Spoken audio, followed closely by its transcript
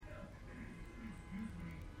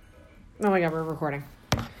Oh my god, we're recording.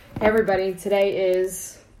 Hey everybody, today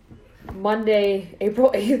is Monday,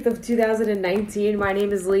 April 8th of 2019. My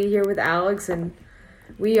name is Lee here with Alex, and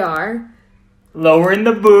we are... Lowering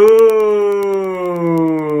the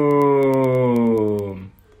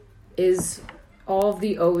boom! Is all of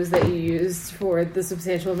the O's that you used for the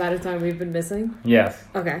substantial amount of time we've been missing? Yes.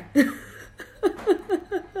 Okay.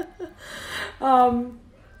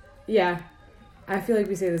 Yeah. I feel like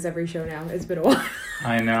we say this every show now. It's been a while.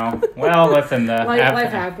 I know. Well, listen,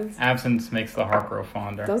 life happens. Absence makes the heart grow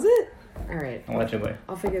fonder. Does it? All right. Allegedly.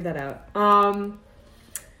 I'll figure that out.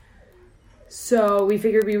 So we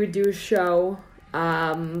figured we would do a show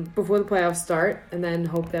before the playoffs start, and then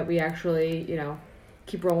hope that we actually,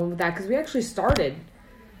 keep rolling with that, because we actually started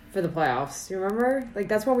for the playoffs. You remember? Like,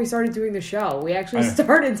 that's when we started doing the show. We actually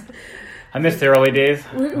started. I missed the early days.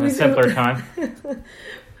 A simpler time.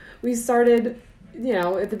 We started,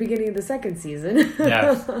 at the beginning of the second season.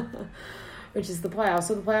 Yes. Which is the playoffs.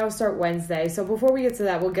 So the playoffs start Wednesday. So before we get to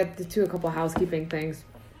that, we'll get to a couple of housekeeping things.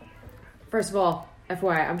 First of all,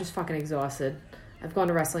 FYI, I'm just fucking exhausted. I've gone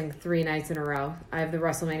to wrestling 3 nights in a row. I have the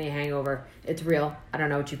WrestleMania hangover. It's real. I don't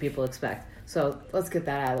know what you people expect. So let's get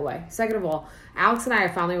that out of the way. Second of all, Alex and I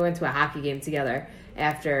finally went to a hockey game together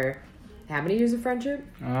after how many years of friendship?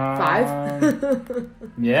 5?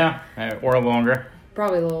 Yeah, or longer.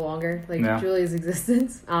 Probably a little longer, Yeah. Julia's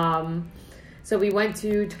existence. So we went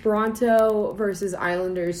to Toronto versus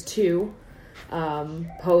Islanders 2,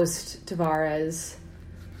 post Tavares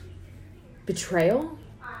betrayal.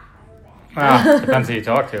 Depends who you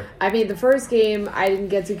talk to. I mean, the first game I didn't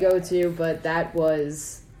get to go to, but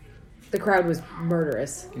the crowd was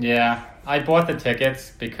murderous. Yeah, I bought the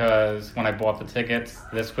tickets because when I bought the tickets,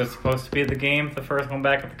 this was supposed to be the game, the first one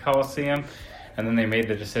back at the Coliseum. And then they made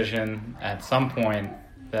the decision at some point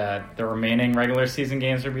that the remaining regular season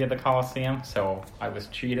games would be at the Coliseum. So I was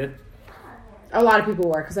cheated. A lot of people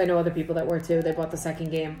were, because I know other people that were too. They bought the second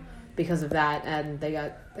game because of that, and they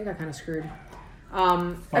got kind of screwed. I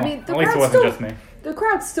mean, at least it wasn't just me. The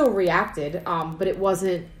crowd still reacted, but it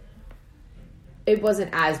wasn't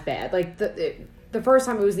as bad. Like the first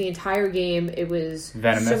time, it was the entire game. It was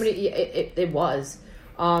venomous. So many. It was.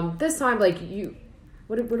 This time,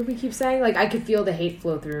 What did we keep saying? Like, I could feel the hate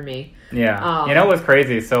flow through me. Yeah. It was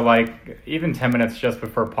crazy. So, even 10 minutes just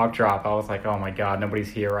before puck drop, I was like, oh, my God, nobody's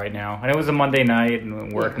here right now. And it was a Monday night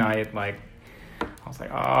and work night. I was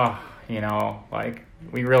like,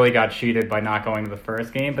 we really got cheated by not going to the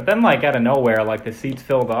first game. But then, out of nowhere, the seats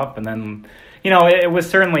filled up. And then, it was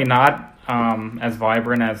certainly not as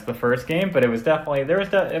vibrant as the first game. But it was definitely, it was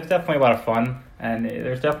definitely a lot of fun. And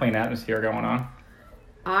there's definitely an atmosphere going on.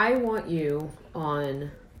 I want you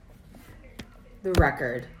on the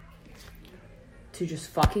record to just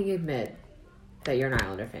fucking admit that you're an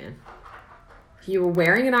Islander fan. You were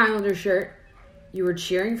wearing an Islander shirt. You were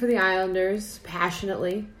cheering for the Islanders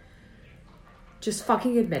passionately. Just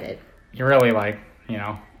fucking admit it. You're really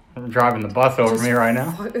driving the bus over me right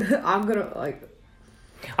now. I'm gonna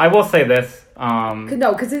I will say this.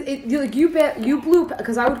 No, because you blew,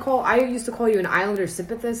 because I used to call you an Islander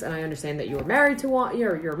sympathist, and I understand that you were married to one.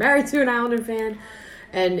 You're married to an Islander fan,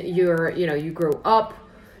 and you grew up,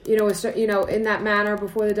 in that manner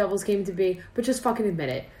before the Devils came to be. But just fucking admit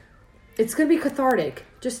it. It's gonna be cathartic.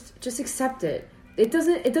 Just accept it. It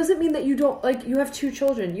doesn't mean that you don't you have 2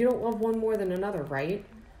 children. You don't love one more than another, right?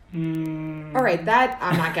 All right, that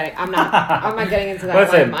I'm not getting into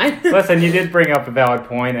that. Listen, you did bring up a valid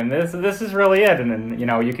point, and this is really it. And then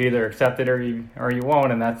you could either accept it or you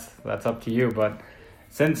won't, and that's up to you. But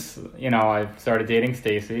since I've started dating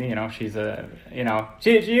Stacy, she's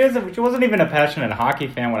she wasn't even a passionate hockey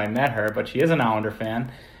fan when I met her, but she is an Islander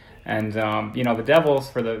fan, and the Devils,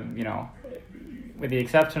 for the with the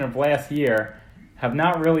exception of last year, have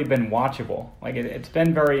not really been watchable. It's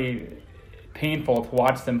been very painful to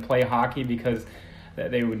watch them play hockey, because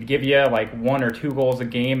they would give you 1 or 2 goals a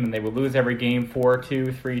game, and they would lose every game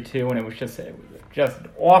 4-2, 3-2, and it was just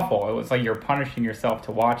awful. It was like you're punishing yourself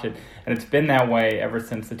to watch it, and it's been that way ever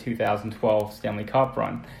since the 2012 Stanley Cup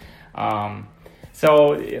run. So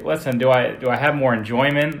listen, do I have more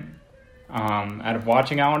enjoyment out of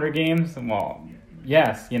watching Islander games? Well,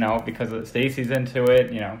 yes, because Stacy's into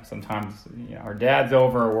it. Sometimes her dad's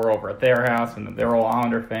over, or we're over at their house, and they're all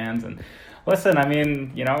Islander fans. And listen, I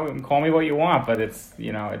mean, call me what you want, but it's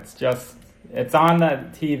it's on the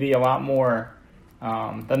TV a lot more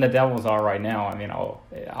than the Devils are right now. I mean,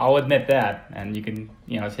 I'll admit that, and you can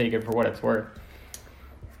take it for what it's worth.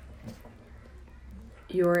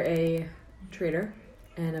 You're a traitor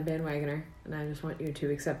and a bandwagoner, and I just want you to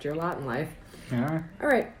accept your lot in life. Yeah. All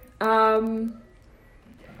right.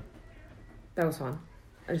 That was fun.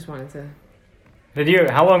 I just wanted to.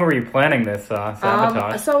 How long were you planning this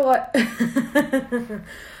sabotage?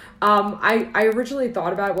 I originally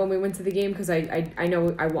thought about it when we went to the game because I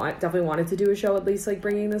know definitely wanted to do a show, at least like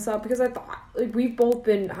bringing this up, because I thought like we've both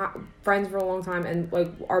been friends for a long time, and like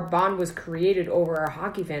our bond was created over our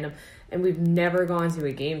hockey fandom, and we've never gone to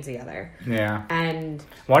a game together. Yeah. And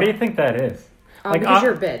why do you think that is? Because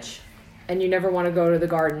you're a bitch. And you never want to go to the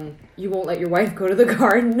Garden. You won't let your wife go to the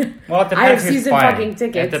Garden. Well, it depends I have who's season playing. fucking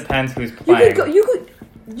tickets. It depends who's playing.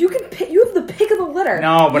 You can pick. You have the pick of the litter.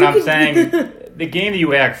 No, but I'm saying the game that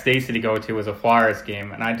you asked Stacy to go to was a Flyers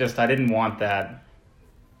game, and I didn't want that.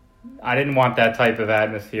 I didn't want that type of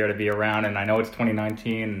atmosphere to be around, and I know it's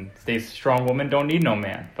 2019, and Stacy's a strong woman, don't need no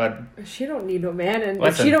man, but she don't need no man, and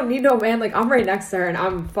listen, if she don't need no man, like I'm right next to her, and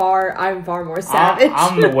I'm far more savage.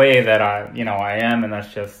 I'm the way that I am, and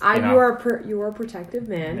that's just you are a protective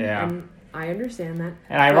man, yeah. And I understand that.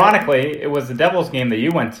 And ironically, it was the Devils game that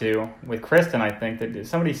you went to with Kristen. I think that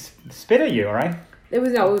somebody spit at you, right? It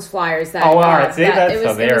was Flyers. That, all right. See,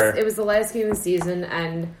 it was the last game of the season,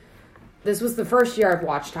 and this was the first year I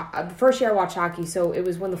watched hockey. So it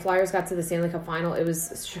was when the Flyers got to the Stanley Cup Final. It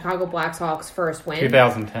was Chicago Blackhawks' first win.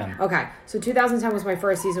 2010. Okay, so 2010 was my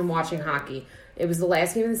first season watching hockey. It was the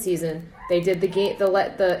last game of the season. They did the game.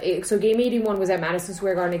 So game 81 was at Madison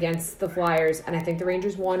Square Garden against the Flyers, and I think the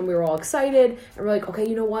Rangers won. And we were all excited, and we're like, okay,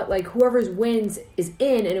 you know what? Like whoever's wins is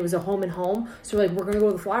in, and it was a home and home. So we're like, we're gonna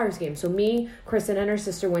go to the Flyers game. So me, Kristen, and her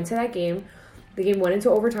sister went to that game. The game went into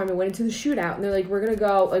overtime and went into the shootout, and they're like, we're gonna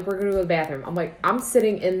go to the bathroom. I'm like, I'm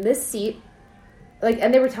sitting in this seat. Like,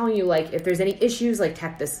 and they were telling you, like, if there's any issues, like,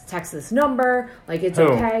 text this number. Like, it's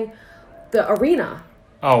okay. The arena.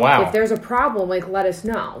 Oh, wow. If there's a problem, like, let us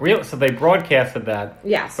know. Real? So they broadcasted that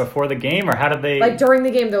before the game, or how did they... Like, during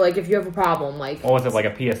the game, they're like, if you have a problem, like... What was it, like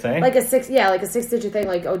a PSA? Like a 6-digit thing,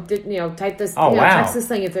 like, type this, wow. text this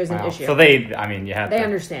thing if there's an issue. So you had They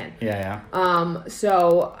understand. Yeah.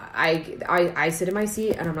 So I sit in my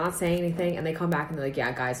seat, and I'm not saying anything, and they come back, and they're like,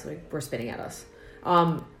 yeah, guys, like, we're spitting at us.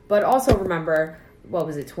 But also remember, what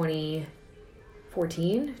was it,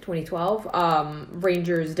 2014, 2012?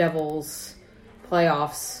 Rangers, Devils...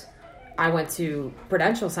 playoffs, I went to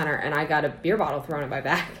Prudential Center and I got a beer bottle thrown at my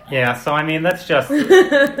back. Yeah, so I mean that's just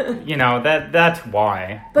that's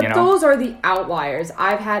why. But those are the outliers.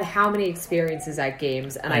 I've had how many experiences at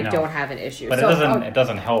games and I don't have an issue. But it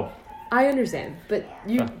doesn't help. I understand, but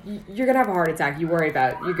you're gonna have a heart attack. You worry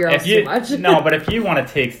about your girls too much. No, but if you want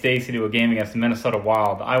to take Stacy to a game against the Minnesota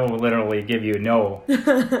Wild, I will literally give you no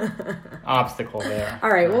obstacle there.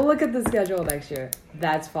 All right, we'll look at the schedule next year.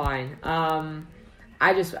 That's fine.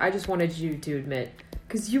 I just wanted you to admit,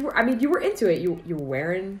 because you were into it. You were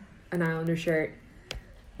wearing an Islander shirt.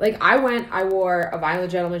 Like I wore a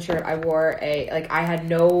Violent Gentleman shirt. I had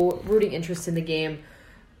no rooting interest in the game.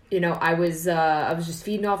 I was just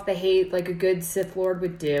feeding off the hate like a good Sith Lord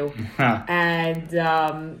would do, and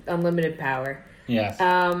unlimited power. Yes.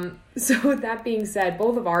 So with that being said,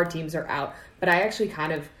 both of our teams are out, but I actually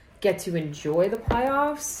kind of get to enjoy the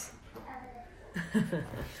playoffs.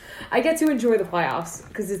 I get to enjoy the playoffs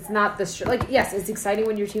because it's not yes, it's exciting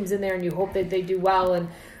when your team's in there and you hope that they do well, and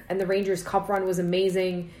the Rangers Cup run was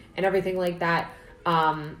amazing and everything like that.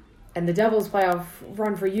 And the Devils playoff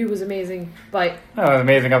run for you was amazing, but it was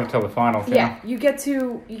amazing up until the finals. Yeah, you get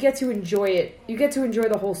to enjoy it. You get to enjoy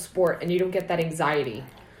the whole sport, and you don't get that anxiety.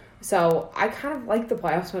 So I kind of like the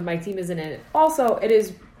playoffs when my team isn't in it. Also, it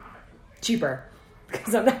is cheaper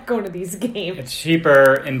because I'm not going to these games. It's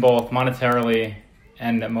cheaper in both monetarily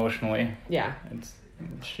and emotionally. Yeah, it's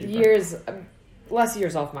cheaper. Less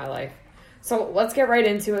years off my life. So let's get right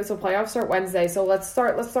into it. So playoffs start Wednesday. So let's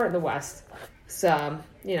start in the West. So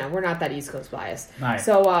we're not that East Coast biased. Nice.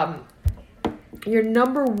 So your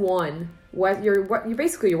number one, you're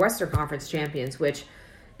basically your Western Conference champions, which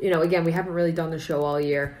again we haven't really done the show all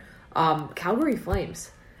year. Calgary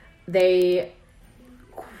Flames. They,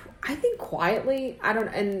 I think quietly,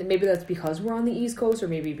 and maybe that's because we're on the East Coast or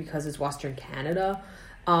maybe because it's Western Canada.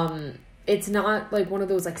 It's not like one of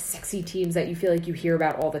those like sexy teams that you feel like you hear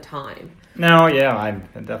about all the time. No, yeah, I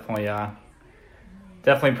definitely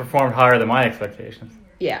performed higher than my expectations.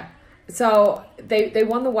 Yeah. So they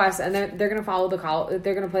won the West, and they're going to follow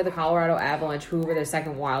they're going to play the Colorado Avalanche, who were their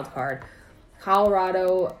second wild card.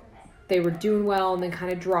 Colorado, they were doing well and then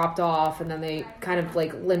kind of dropped off, and then they kind of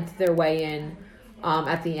like limped their way in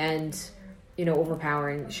at the end,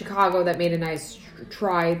 overpowering Chicago. That made a nice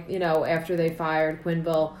try, after they fired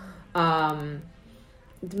Quenneville.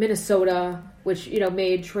 Minnesota, which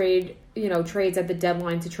made trades at the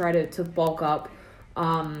deadline to try to bulk up.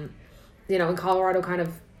 And Colorado kind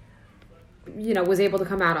of was able to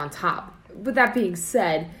come out on top with that being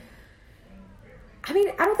said, I mean,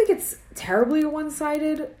 I don't think it's terribly a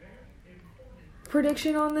one-sided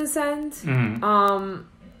prediction on this end. Mm-hmm.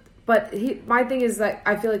 But my thing is that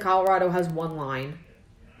I feel like Colorado has one line.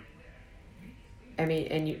 I mean,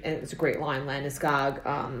 and it's a great line. Landeskog,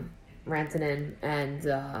 Rantanen, and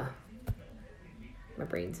my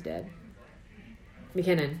brain's dead.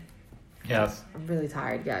 McKinnon. Yes. I'm really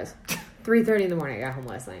tired, guys. 3:30 in the morning. I got home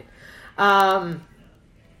last night.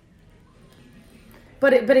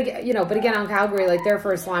 But again on Calgary, like their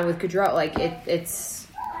first line with Gaudreau, like it's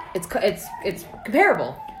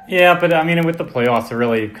comparable. Yeah, but I mean, with the playoffs, it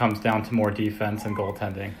really comes down to more defense and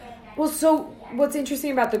goaltending. Well, so what's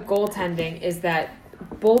interesting about the goaltending is that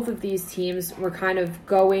both of these teams were kind of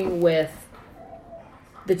going with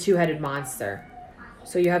the two-headed monster.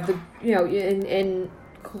 So you have in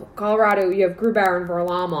Colorado, you have Grubauer and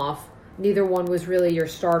Varlamov. Neither one was really your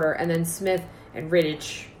starter. And then Smith and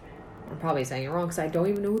Rittich. I'm probably saying it wrong because I don't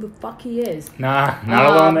even know who the fuck he is. Nah, not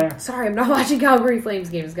alone there. Sorry, I'm not watching Calgary Flames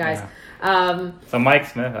games, guys. Yeah. So Mike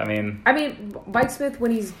Smith, I mean, Mike Smith,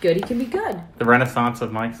 when he's good, he can be good. The renaissance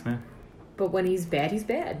of Mike Smith. But when he's bad, he's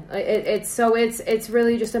bad. It's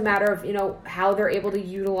really just a matter of, how they're able to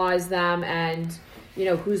utilize them and,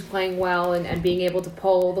 who's playing well and being able to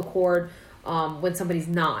pull the cord when somebody's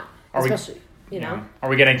not. Are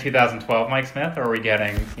we getting 2012 Mike Smith, or are we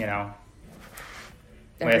getting,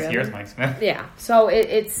 last year's Mike Smith? Yeah. So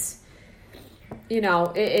it's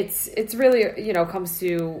really, comes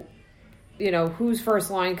to, whose first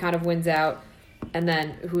line kind of wins out and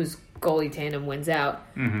then whose goalie tandem wins out.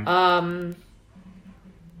 Mm-hmm.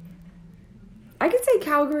 I could say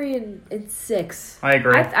Calgary in 6. I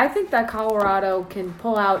agree. I think that Colorado can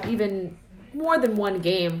pull out even more than one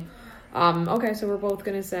game. Okay, so we're both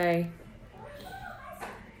going to say...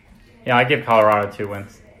 Yeah, I give Colorado 2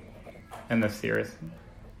 wins in this series.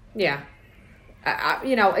 Yeah.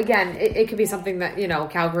 Again, it could be something that,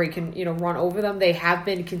 Calgary can, run over them. They have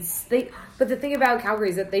been... But the thing about Calgary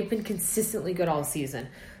is that they've been consistently good all season.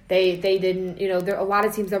 They didn't... there are a lot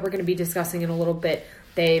of teams that we're going to be discussing in a little bit.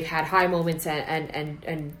 They've had high moments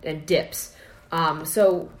and dips.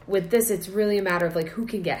 So with this, it's really a matter of, who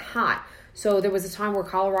can get hot. So there was a time where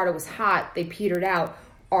Colorado was hot. They petered out.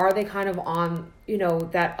 Are they kind of on,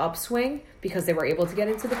 that upswing because they were able to get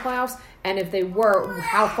into the playoffs? And if they were,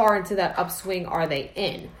 how far into that upswing are they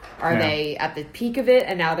in? Are they at the peak of it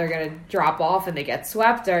and now they're going to drop off and they get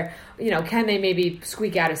swept? Or, can they maybe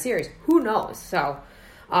squeak out a series? Who knows? So,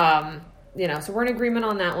 so we're in agreement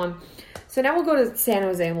on that one. So now we'll go to San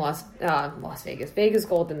Jose and Las Vegas. Vegas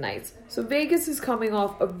Golden Knights. So Vegas is coming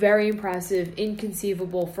off a very impressive,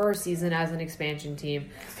 inconceivable first season as an expansion team.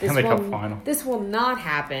 Stanley Cup final. This will not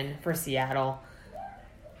happen for Seattle.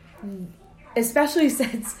 Especially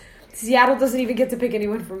since Seattle doesn't even get to pick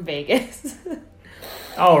anyone from Vegas.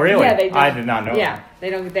 Oh, really? Yeah, they do. I did not know. Yeah, they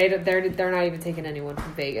don't. They're not even taking anyone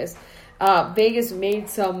from Vegas. Vegas made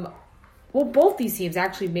some. Well, both these teams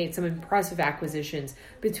actually made some impressive acquisitions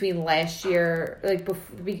between last year,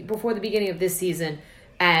 before the beginning of this season,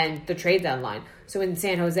 and the trade deadline. So in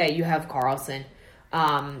San Jose, you have Carlson.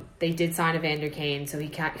 They did sign Evander Kane, so he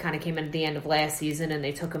kind of came in at the end of last season, and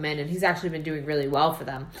they took him in, and he's actually been doing really well for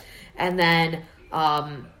them. And then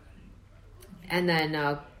Gustav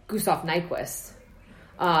Nyquist.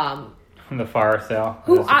 From the fire sale.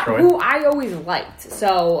 Who I always liked.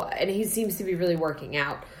 So, and he seems to be really working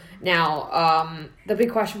out. Now, the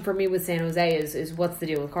big question for me with San Jose is what's the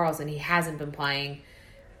deal with Carlson? He hasn't been playing.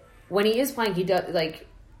 When he is playing, he does,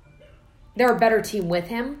 they're a better team with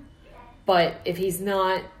him, but if he's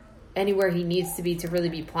not anywhere he needs to be to really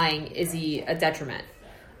be playing, is he a detriment?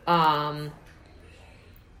 And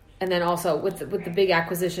then also with the big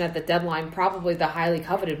acquisition at the deadline, probably the highly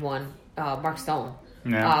coveted one, Mark Stone,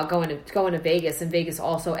 going to Vegas, and Vegas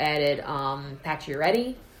also added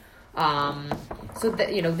Pacioretty. So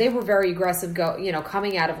that, they were very aggressive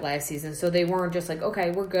coming out of last season. So they weren't just like,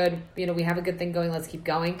 okay, we're good. We have a good thing going. Let's keep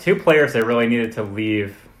going. 2 players that really needed to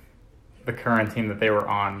leave the current team that they were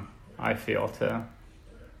on, I feel, to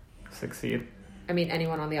succeed. I mean,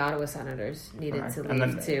 anyone on the Ottawa Senators needed to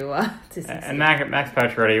leave to succeed. And Max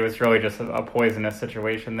Pacioretty was really just a poisonous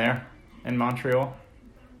situation there in Montreal.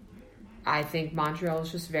 I think Montreal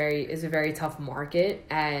is is a very tough market,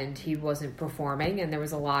 and he wasn't performing, and there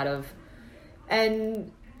was a lot of,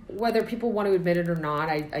 and whether people want to admit it or not,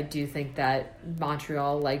 I do think that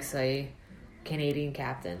Montreal likes a Canadian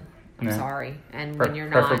captain. I'm sorry, and when you're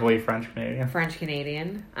not preferably French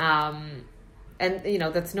Canadian, and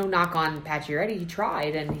that's no knock on Pacioretty. He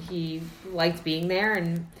tried, and he liked being there,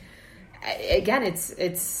 and again,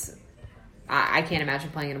 it's. I can't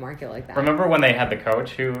imagine playing in a market like that. Remember when they had the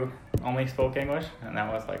coach who only spoke English, and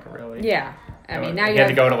that was like a really Yeah, I mean now you you had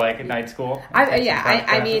to go to like a night school.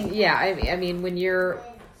 I mean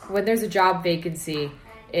when there's a job vacancy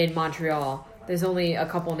in Montreal, there's only a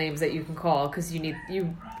couple names that you can call because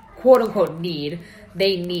you quote unquote need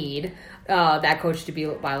that coach to be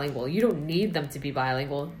bilingual. You don't need them to be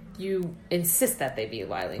bilingual. You insist that they be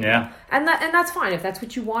bilingual. Yeah, and that's fine if that's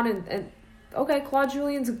what you want. And okay, Claude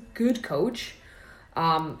Julien's a good coach.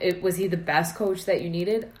 Was he the best coach that you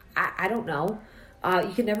needed? I don't know.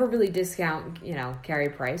 You can never really discount, Carey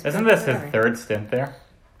Price. Isn't this his third stint there?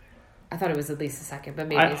 I thought it was at least the second, but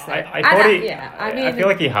maybe it's third. I feel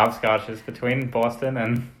like he hopscotches between Boston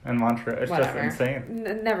and Montreal. It's whatever. just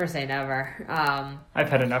insane. Never say never. I've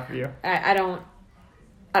had enough of you. I don't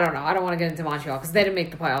know. I don't want to get into Montreal because they didn't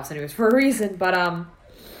make the playoffs anyways for a reason. But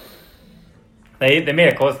they made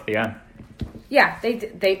it close at the end. Yeah, they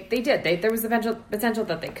did. There was the potential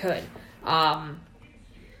that they could.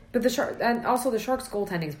 But the Sharks'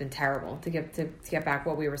 goaltending's been terrible. To get back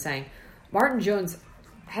what we were saying, Martin Jones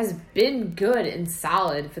has been good and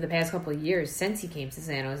solid for the past couple of years since he came to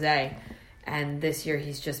San Jose, and this year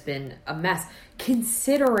he's just been a mess.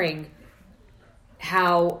 Considering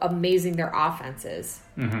how amazing their offense is,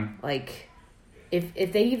 like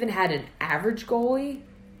if they even had an average goalie,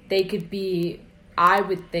 they could be, I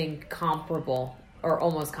would think, comparable or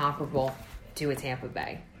almost comparable to a Tampa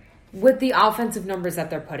Bay with the offensive numbers that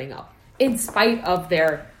they're putting up, in spite of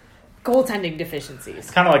their goaltending deficiencies.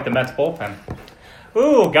 It's kind of like the Mets bullpen.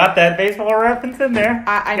 Ooh, got that baseball reference in there.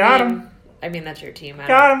 I mean, that's your team.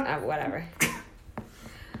 Got him. Whatever.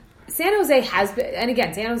 San Jose has been, and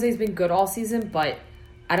again, San Jose's been good all season, but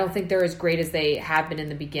I don't think they're as great as they have been in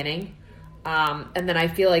the beginning. And then I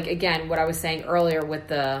feel like, again, what I was saying earlier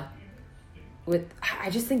I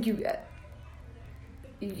just think you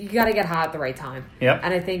got to get hot at the right time. Yep.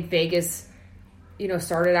 And I think Vegas,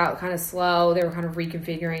 started out kind of slow. They were kind of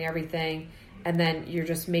reconfiguring everything, and then you're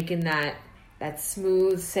just making that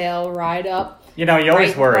smooth sail ride up. You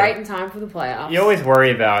always worry. Right in time for the playoffs. You always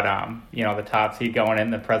worry about, the top seed going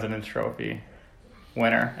in the President's Trophy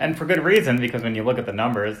winner. And for good reason, because when you look at the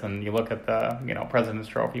numbers and you look at the, President's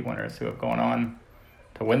Trophy winners who have gone on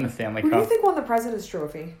to win the Stanley Cup. Who do you think won the President's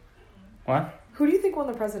Trophy? What? Who do you think won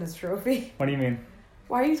the President's Trophy? What do you mean?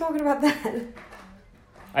 Why are you talking about that?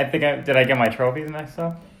 Did I get my trophies mixed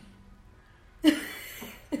up?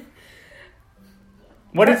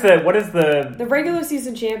 What is the regular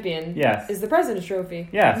season champion? Yes. Is the President's Trophy?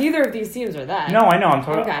 Yes. Neither of these teams are that. No, I know.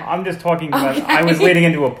 I'm just talking about. Okay. I was leading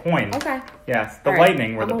into a point. Okay. Yes, the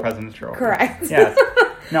Lightning were the President's Trophy. Correct. Yes.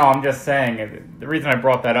 No, I'm just saying. The reason I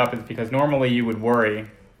brought that up is because normally you would worry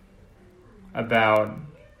about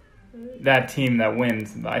that team that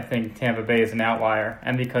wins. I think Tampa Bay is an outlier,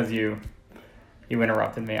 and because you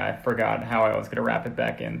interrupted me, I forgot how I was going to wrap it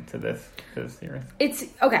back into this series. It's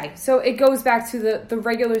okay. So it goes back to the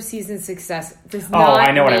regular season success.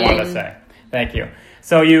 I know what I wanted to say. Thank you.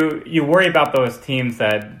 So you worry about those teams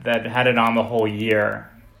that had it on the whole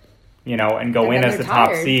year, and go in as the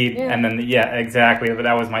top seed, and then exactly. But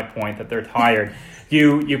that was my point, that they're tired.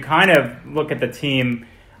 You kind of look at the team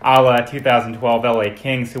a la 2012 LA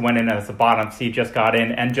Kings, who went in as the bottom seed, just got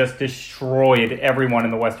in and just destroyed everyone in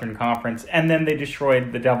the Western Conference, and then they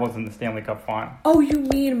destroyed the Devils in the Stanley Cup final. Oh, you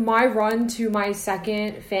mean my run to my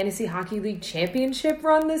second Fantasy Hockey League championship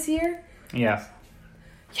run this year? Yes.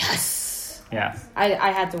 Yes. Yes. I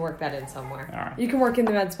had to work that in somewhere. All right. You can work in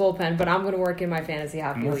the Mets bullpen, but I'm going to work in my Fantasy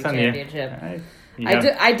Hockey League championship.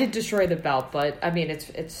 I did destroy the belt, but I mean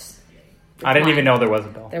it's I didn't even know there was a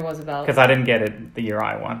belt. There was a belt. Because I didn't get it the year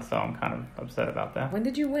I won, so I'm kind of upset about that. When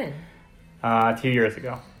did you win? 2 years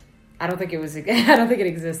ago. I don't think it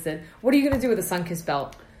existed. What are you going to do with a Sunkist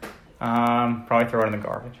belt? Probably throw it in the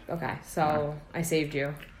garbage. Okay, so I saved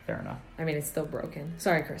you. Fair enough. I mean, it's still broken.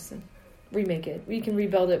 Sorry, Kristen. Remake it. We can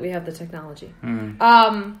rebuild it. We have the technology. Mm.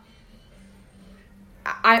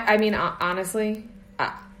 I mean, honestly,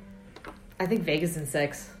 I think Vegas in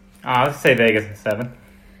 6. Let's say Vegas in 7.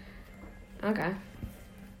 Okay.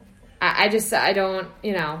 I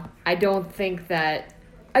don't think that,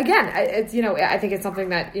 again, I think it's something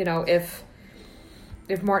that, if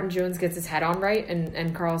Martin Jones gets his head on right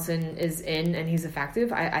and Carlson is in and he's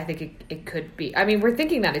effective, I think it could be. I mean, we're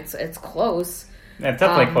thinking that it's close. Yeah, it's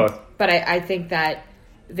definitely close. But I think that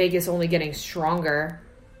Vegas only getting stronger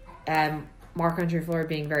and Marc-Andre Fleury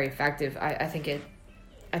being very effective, I think it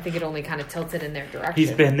only kind of tilted in their direction.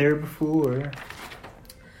 He's been there before.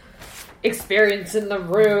 Experience in the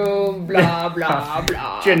room, blah, blah,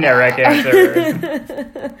 blah. Generic answer.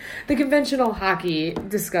 The conventional hockey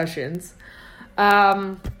discussions.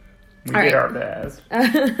 We All did right. our best.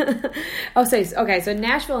 So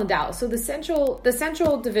Nashville and Dallas. So the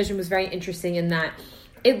Central Division was very interesting in that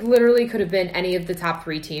it literally could have been any of the top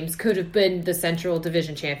 3 teams could have been the Central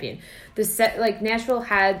Division champion. Nashville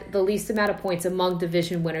had the least amount of points among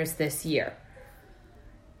division winners this year.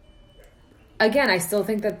 Again, I still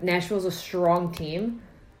think that Nashville's a strong team.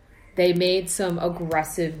 They made some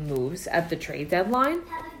aggressive moves at the trade deadline.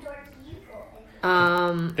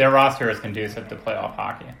 Their roster is conducive to playoff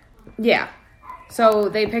hockey. Yeah. So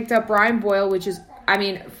they picked up Brian Boyle, which is, I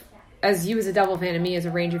mean, as you as a Devil fan and me as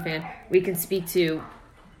a Ranger fan, we can speak to.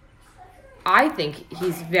 I think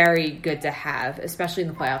he's very good to have, especially in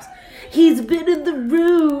the playoffs. He's been in the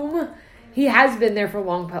room. He has been there for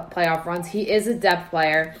long playoff runs. He is a depth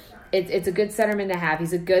player. It's a good centerman to have.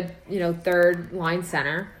 He's a good, third line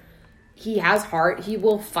center. He has heart. He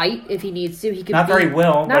will fight if he needs to. He can Not very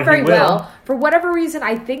well. Not very well. For whatever reason,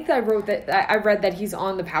 I think I read that he's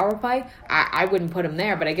on the power play. I wouldn't put him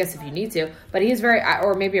there, but I guess if you need to. But he's very,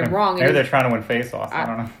 or maybe I'm wrong. Maybe they're trying to win faceoffs. I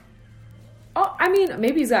don't know. Oh, I mean,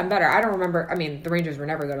 maybe he's gotten better. I don't remember. I mean, the Rangers were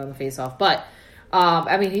never good on the faceoff, but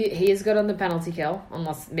he is good on the penalty kill,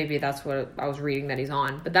 unless maybe that's what I was reading that he's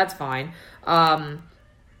on. But that's fine.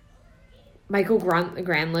 Michael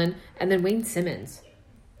Granlund, and then Wayne Simmons,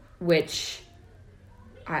 which,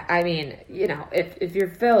 I mean, if you're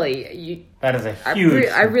Philly, that is a huge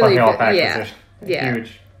playoff acquisition. Yeah.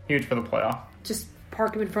 Huge for the playoff. Just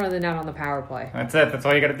park him in front of the net on the power play. That's it. That's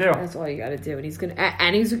all you got to do. That's all you got to do. And he's gonna,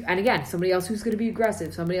 and again, somebody else who's going to be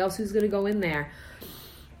aggressive, somebody else who's going to go in there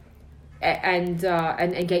and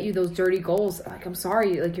get you those dirty goals. Like, I'm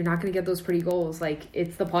sorry, like, you're not going to get those pretty goals. Like,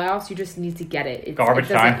 it's the playoffs. You just need to get it. Garbage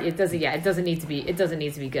time. It doesn't need to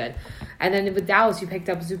be good. And then with Dallas, you picked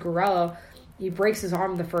up Zuccarello. He breaks his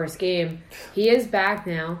arm the first game. He is back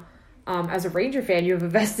now. As a Ranger fan, you have a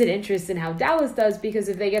vested interest in how Dallas does, because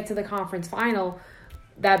if they get to the conference final,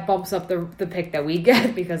 that bumps up the pick that we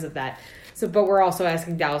get because of that. So, but we're also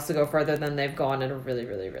asking Dallas to go further than they've gone in a really,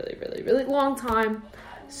 really, really, really, really long time.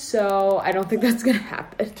 So I don't think that's going to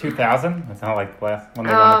happen. 2000? That's not like last when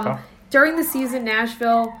they won the cup. During the season,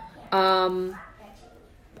 Nashville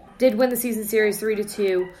did win the season series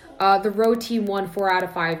 3-2. The road team won 4 out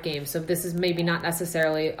of 5 games. So this is maybe not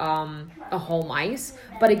necessarily a home ice.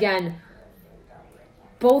 But again,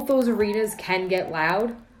 both those arenas can get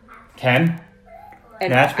loud.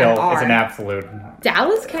 Nashville is an absolute.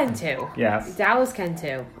 Dallas can too. Yes. Dallas can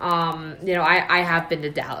too. I have been to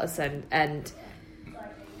Dallas and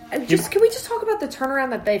just can we just talk about the turnaround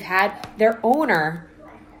that they've had? Their owner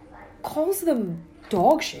calls them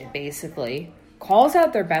dog shit, basically. Calls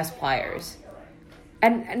out their best players.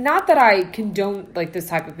 And not that I condone like this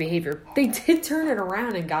type of behavior. They did turn it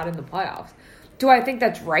around and got in the playoffs. Do I think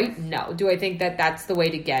that's right? No. Do I think that that's the way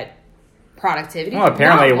to get productivity? Well,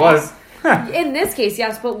 apparently it was. In this case,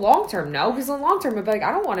 yes, but long term, no. Because in the long term, I'd be like,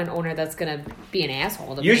 I don't want an owner that's going to be an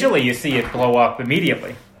asshole to me. Usually you see it blow up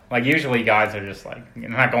immediately. Like, usually guys are just like,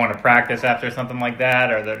 not going to practice after something like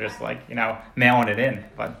that, or they're just like, mailing it in.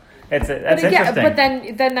 But that's interesting. But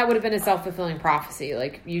then that would have been a self-fulfilling prophecy.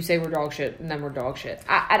 Like, you say we're dog shit, and then we're dog shit.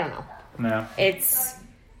 I don't know. No. It's...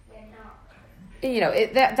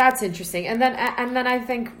 that's interesting. And then I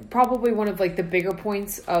think probably one of like the bigger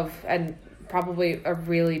points of, and probably a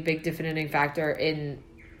really big definiting factor in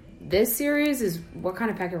this series is what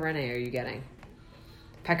kind of Pekka Rinne are you getting?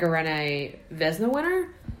 Pekka Rinne Vezina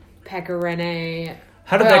winner? Pekka Rinne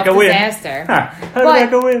how did that go disaster. How did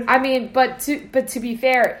that go in? I mean, but to be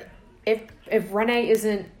fair, if Rinne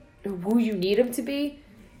isn't who you need him to be,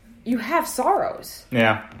 you have Saros.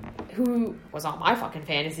 Yeah. Who was on my fucking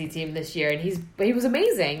fantasy team this year, and he was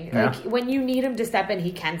amazing. Yeah. Like, when you need him to step in,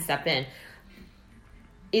 he can step in.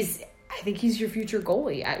 I think he's your future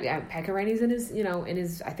goalie. Pekka Rinne's in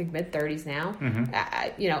his I think mid-30s now. Mm-hmm.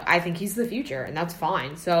 I think he's the future, and that's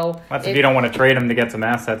fine. So that's if you don't want to trade him to get some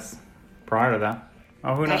assets prior to that.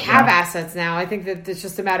 Oh, who knows? They have assets now. I think that it's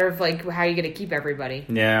just a matter of like how you're going to keep everybody.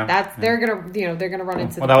 Yeah, they're gonna run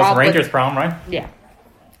into. Well, that was Rangers' problem, right? Yeah.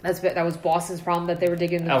 That was Boston's problem that they were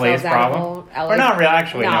digging LA's themselves problem. Or not really.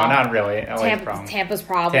 Actually, no, not really. LA's problem. Tampa's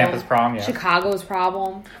problem. Yeah. Chicago's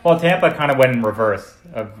problem. Well, Tampa kind of went in reverse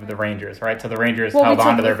of the Rangers, right? So the Rangers held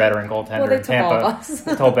on to their veteran goaltender. Well, they and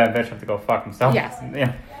Tampa told Ben Bishop to go fuck himself. Yes.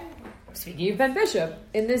 Yeah. Speaking of Ben Bishop,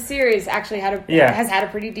 in this series, actually has had a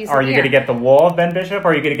pretty decent. Are you going to get the wall of Ben Bishop, or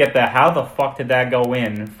are you going to get the how the fuck did that go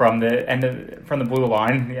in from the blue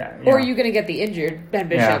line? Yeah. Or are you going to get the injured Ben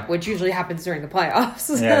Bishop, which usually happens during the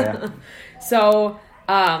playoffs? Yeah. So,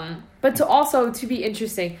 but to be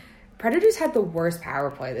interesting, Predators had the worst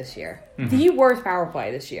power play this year, the worst power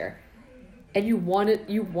play this year, and you won it.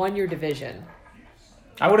 You won your division.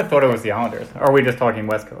 I would have thought it was the Islanders. Or are we just talking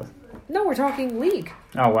West Coast? No, we're talking league.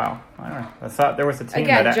 Oh, wow. I don't know. I thought there was a team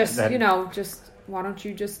Again, that... just, that... why don't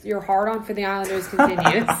you just, your hard on for the Islanders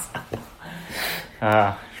continues.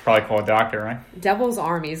 Should probably call a doctor, right? Devil's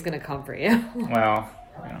Army is going to come for you. Well,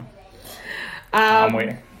 I'm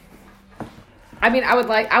waiting. I mean, I would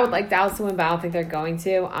like Dallas to win, but I don't think they're going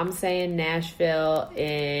to. I'm saying Nashville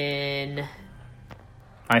in...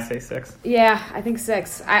 I say 6. Yeah, I think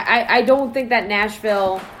 6. I don't think that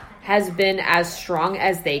Nashville has been as strong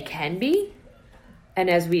as they can be and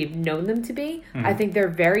as we've known them to be. Mm-hmm. I think they're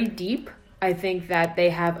very deep. I think that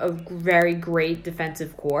they have a very great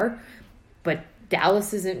defensive core, but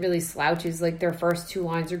Dallas isn't really slouches. Like, their first 2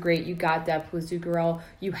 lines are great. You got depth with Zuccarello.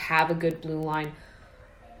 You have a good blue line.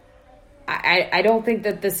 I don't think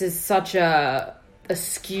that this is such a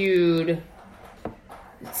skewed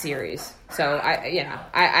series. So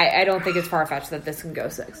I don't think it's far-fetched that this can go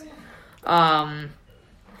 6.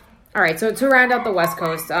 All right, so to round out the West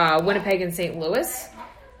Coast, Winnipeg and St. Louis.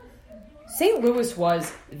 St. Louis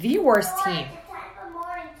was the worst team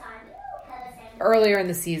earlier in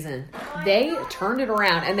the season. They turned it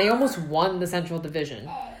around, and they almost won the Central Division.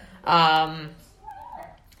 Jordan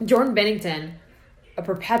Binnington, a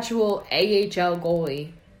perpetual AHL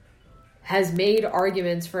goalie, has made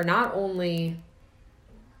arguments for not only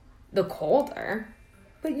the Calder,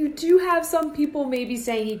 but you do have some people maybe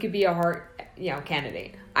saying he could be a Hart,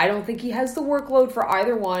 candidate. I don't think he has the workload for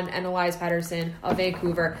either one, and Elias Pettersson of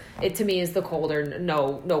Vancouver, it to me is the Calder,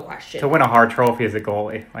 no question. To win a Hart Trophy as a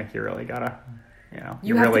goalie, like, you really gotta,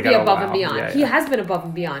 you have really to be above and beyond. Yeah, he has been above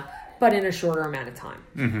and beyond, but in a shorter amount of time.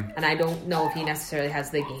 Mm-hmm. And I don't know if he necessarily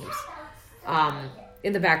has the games.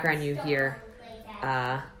 In the background, you hear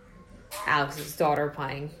Alex's daughter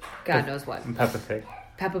playing God knows what. Peppa Pig.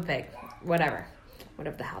 Peppa Pig. Whatever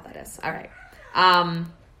the hell that is. All right.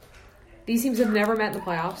 These teams have never met in the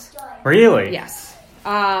playoffs. Really? Yes.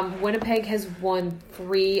 Winnipeg has won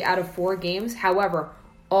 3 out of 4 games. However,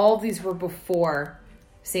 all of these were before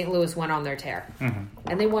St. Louis went on their tear. Mm-hmm.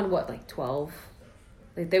 And they won, 12?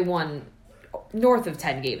 They won north of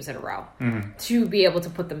 10 games in a row to be able to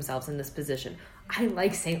put themselves in this position. I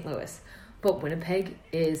like St. Louis, but Winnipeg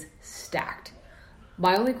is stacked.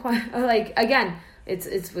 My only question, again,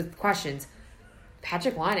 it's with questions.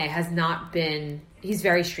 Patrick Laine has not been, he's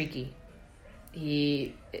very streaky.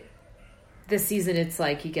 This season it's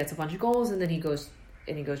like he gets a bunch of goals and then he goes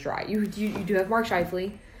dry. You do have Mark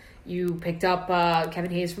Scheifele. You picked up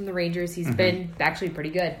Kevin Hayes from the Rangers. He's been actually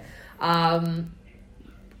pretty good,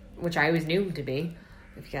 which I always knew him to be.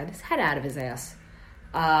 If he got his head out of his ass.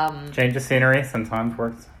 Change of scenery sometimes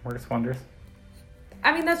works wonders.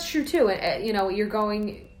 I mean, that's true too. You're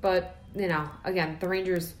going, but again, the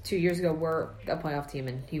Rangers 2 years ago were a playoff team,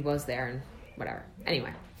 and he was there, and whatever.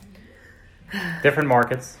 Anyway, different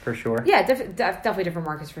markets for sure. Yeah, definitely different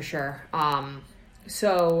markets for sure.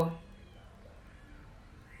 So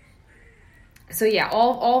yeah,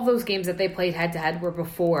 all of those games that they played head to head were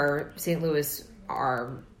before St. Louis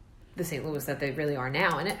are the St. Louis that they really are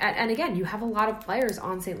now. And again, you have a lot of players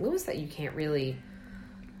on St. Louis that you can't really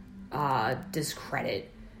discredit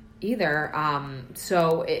either.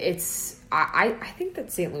 So I think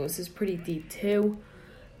that St. Louis is pretty deep too.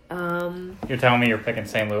 You're telling me you're picking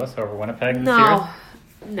St. Louis over Winnipeg this year?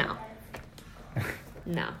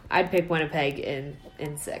 No. I'd pick Winnipeg in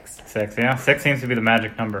 6. 6, yeah. 6 seems to be the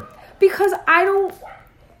magic number. Because I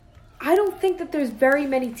don't think that there's very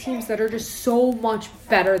many teams that are just so much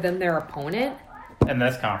better than their opponent. In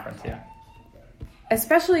this conference, yeah.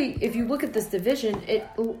 Especially if you look at this division,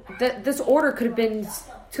 this order could have been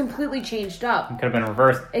completely changed up. It could have been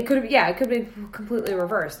reversed. It could have been completely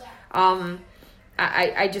reversed. I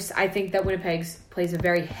think that Winnipeg plays a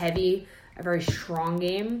very heavy, a very strong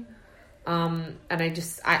game. And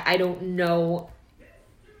I don't know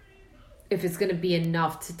if it's going to be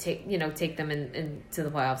enough to take them into the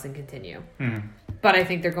playoffs and continue. Mm-hmm. But I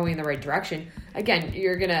think they're going in the right direction. Again,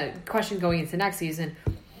 you're going to question going into next season,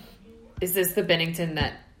 is this the Binnington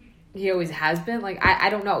that he always has been? I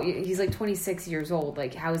don't know. He's 26 years old.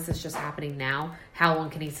 How is this just happening now? How long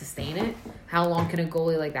can he sustain it? How long can a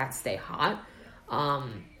goalie like that stay hot?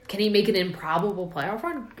 Can he make an improbable playoff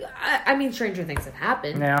run? I mean, stranger things have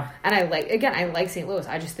happened. Yeah. And I like St. Louis.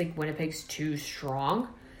 I just think Winnipeg's too strong.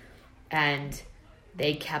 And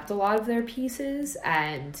they kept a lot of their pieces.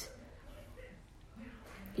 And,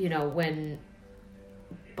 when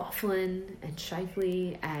Byfuglien and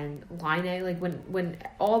Scheifele and Laine, when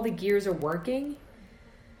all the gears are working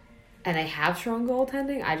and they have strong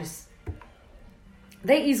goaltending,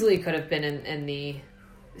 they easily could have been in the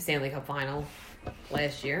Stanley Cup final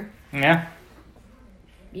last year. Yeah.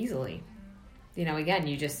 Easily. again,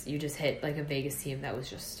 you just hit like a Vegas team that was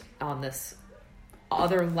just on this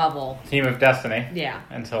other level. Team of destiny. Yeah.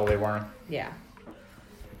 Until they weren't. Yeah.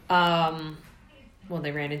 Well,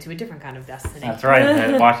 they ran into a different kind of destiny. That's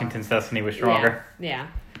right. Washington's destiny was stronger. Yeah.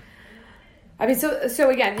 I mean, so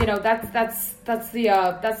again, that's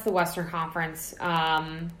the Western Conference.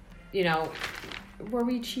 Were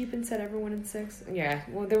we cheap and said everyone in 6? Yeah.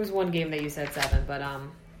 Well, there was one game that you said 7, but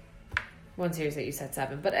one series that you said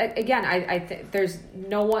 7. But again, I think there's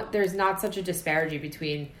not such a disparity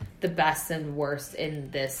between the best and worst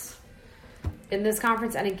in this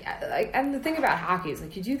conference. And the thing about hockey is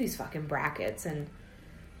like you do these fucking brackets, and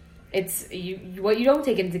it's what you don't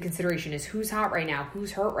take into consideration is who's hot right now,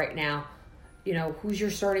 who's hurt right now. Who's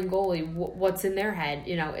your starting goalie? What's in their head?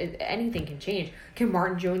 Anything can change. Can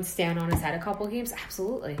Martin Jones stand on his head a couple of games?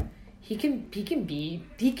 Absolutely. He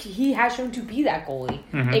has shown to be that goalie.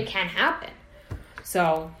 Mm-hmm. It can happen.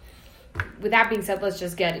 So, with that being said, let's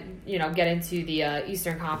just get into the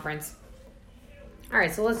Eastern Conference. All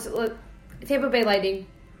right, so let's Tampa Bay Lightning,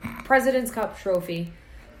 President's Cup trophy,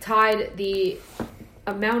 tied the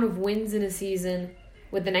amount of wins in a season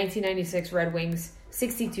with the 1996 Red Wings,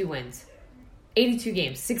 62 wins. 82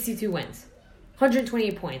 games, 62 wins,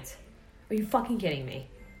 128 points. Are you fucking kidding me?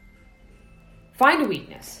 Find a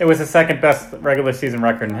weakness. It was the second best regular season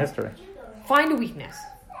record in history. Find a weakness.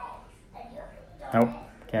 Nope,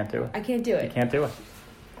 can't do it. I can't do it. You can't do it.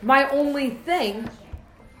 My only thing,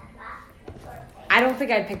 I don't think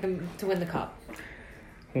I'd pick them to win the cup.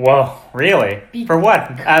 Whoa, really? For what?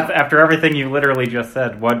 After everything you literally just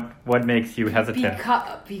said, what makes you hesitant?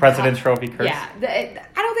 President's Trophy curse? Yeah.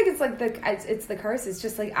 I don't think it's like it's the curse. It's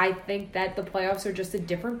just like I think that the playoffs are just a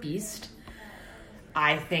different beast.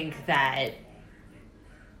 I think that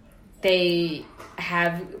they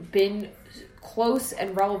have been close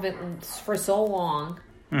and relevant for so long.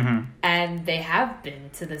 Mm-hmm. And they have been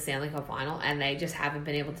to the Stanley Cup final, and they just haven't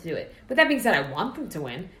been able to do it. But that being said, I want them to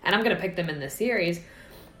win, and I'm going to pick them in this series.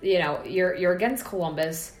 You're against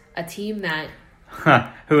Columbus, a team that...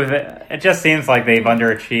 it just seems like they've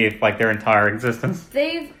underachieved like their entire existence.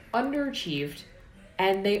 They've underachieved,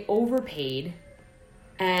 and they overpaid,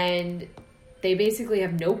 and they basically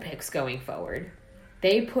have no picks going forward.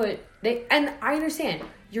 And I understand,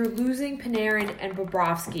 you're losing Panarin and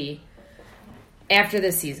Bobrovsky after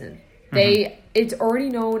this season. It's already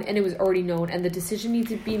known, and it was already known, and the decision needs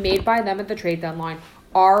to be made by them at the trade deadline.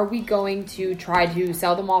 Are we going to try to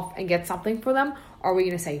sell them off and get something for them? Are we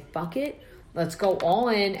going to say, fuck it, let's go all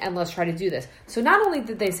in and let's try to do this? So not only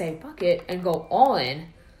did they say, fuck it, and go all in,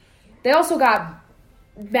 they also got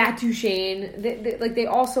Matt Duchene. They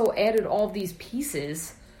also added all of these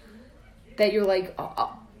pieces that you're like,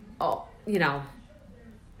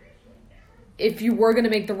 if you were going to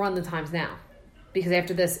make the run, the time's now. Because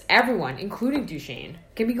after this, everyone, including Duchene,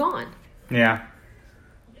 can be gone. Yeah.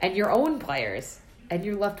 And your own players. And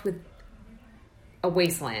you're left with a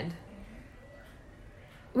wasteland.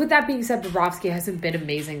 With that being said, Bobrovsky hasn't been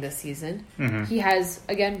amazing this season. Mm-hmm. He has,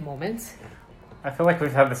 again, moments. I feel like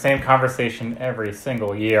we've had the same conversation every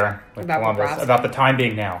single year with Columbus about the time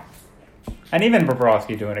being now. And even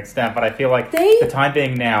Bobrovsky to an extent, but I feel like the time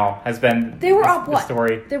being now has been the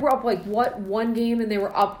story. They were up one game, and they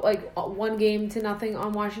were up 1-0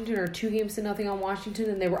 on Washington, or 2-0 on Washington,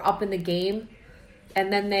 and they were up in the game,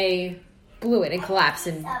 and then they blew it and collapsed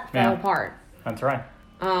and fell apart. That's right.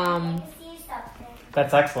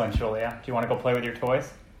 That's excellent, Julia. Do you want to go play with your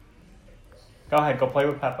toys? Go ahead, go play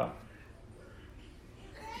with Peppa.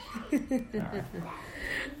 Right.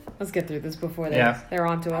 Let's get through this before they're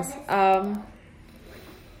on to us. I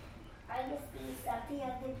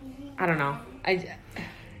don't know.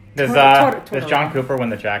 Does John Cooper win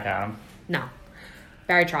the Jack Adams? No.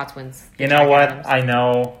 Barry Trotz wins. You know what? Adams.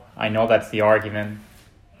 I know that's the argument,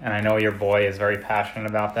 and I know your boy is very passionate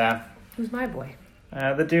about that. Who's my boy?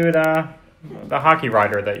 The dude, the hockey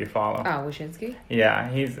writer that you follow. Oh, Wyshynski?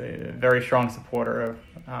 Yeah, he's a very strong supporter of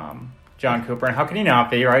John Cooper. And how can he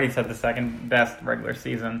not be? Right? He set the second best regular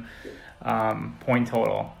season point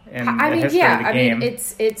total in the history of the game.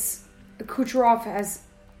 It's Kucherov has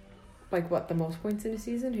the most points in a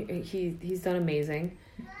season. He's done amazing.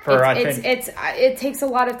 It takes a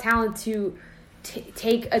lot of talent to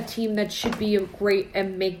take a team that should be great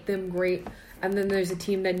and make them great. And then there's a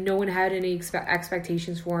team that no one had any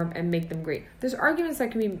expectations for them and make them great. There's arguments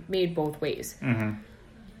that can be made both ways. Mm-hmm.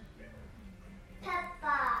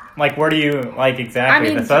 Where do you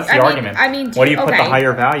exactly? That's the argument. What do you put the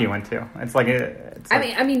higher value into?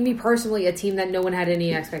 Me personally, a team that no one had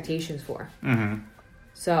any expectations for. Mm-hmm.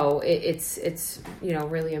 So it's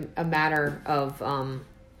really a matter of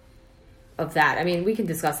of that. I mean, we can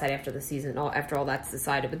discuss that after the season, after all that's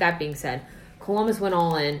decided. But that being said, Columbus went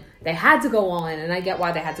all in. They had to go all in, and I get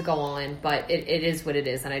why they had to go all in, but it is what it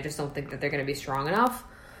is, and I just don't think that they're going to be strong enough.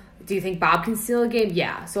 Do you think Bob can steal a game?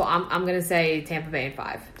 Yeah. So I'm going to say Tampa Bay in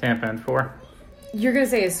 5. Tampa in 4. You're going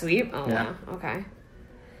to say a sweep? Oh, yeah. Wow. Okay.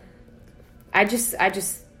 I just,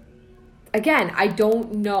 again, I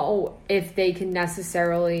don't know if they can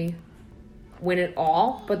necessarily win it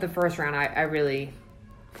all, but the first round, I really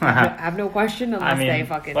have no question unless they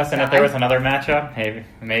fucking listen, die. If there was another matchup,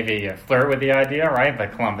 maybe you flirt with the idea, right?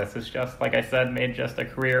 But Columbus is just, like I said, made just a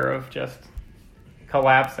career of just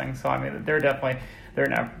collapsing. So, I mean, they're definitely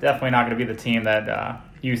not going to be the team that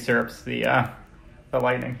usurps the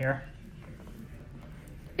Lightning here.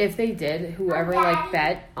 If they did, whoever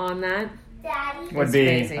bet on that would be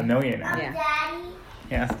crazy. $1 million. Yeah.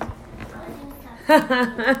 Yes.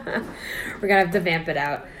 We're gonna have to vamp it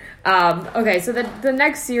out. Okay, so the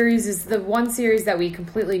next series is the one series that we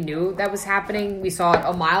completely knew that was happening. We saw it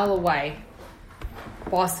a mile away.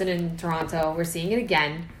 Boston and Toronto. We're seeing it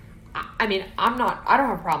again. I mean, I don't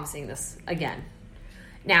have a problem seeing this again.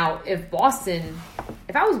 Now, if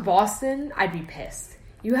I was Boston, I'd be pissed.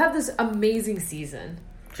 You have this amazing season.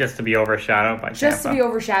 Just to be overshadowed by Tampa. Just to be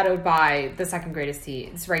overshadowed by the second greatest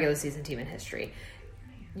team, this regular season team in history.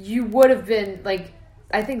 You would have been,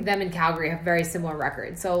 I think them and Calgary have very similar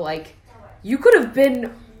records. So, you could have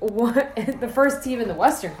been the first team in the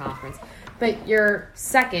Western Conference, but you're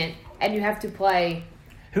second, and you have to play...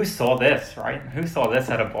 Who saw this, right? Who saw this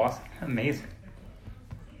out of Boston? Amazing.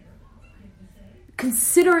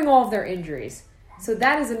 Considering all of their injuries. So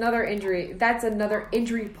that is another injury. That's another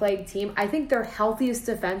injury-plagued team. I think their healthiest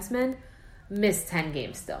defensemen missed 10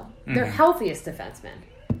 games still. Mm-hmm. Their healthiest defensemen.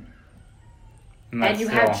 And you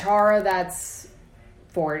have Chara that's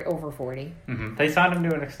over 40. Mm-hmm. They signed him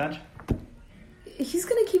to an extension. He's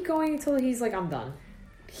going to keep going until he's like, I'm done.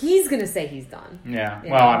 He's going to say he's done. Yeah.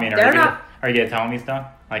 Well, I mean, are you going to tell him he's done?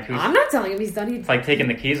 I'm not telling him he's done. It's like taking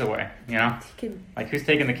the keys away, you know? Who's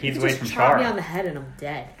taking the keys away from Chara? Chop me on the head and I'm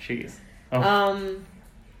dead. Jeez. Oh.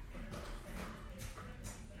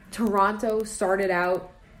 Toronto started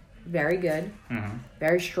out very good. Mm-hmm.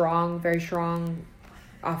 Very strong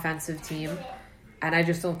offensive team. And I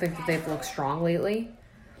just don't think that they've looked strong lately.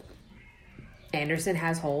 Anderson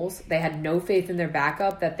has holes. They had no faith in their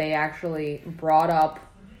backup that they actually brought up.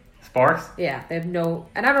 Sparks? Yeah, they have no...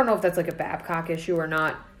 And I don't know if that's a Babcock issue or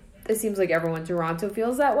not. It seems like everyone in Toronto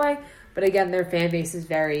feels that way. But again, their fan base is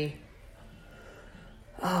very...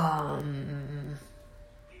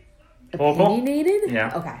 opinionated?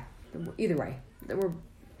 Yeah. Okay. Either way. We're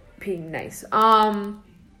being nice.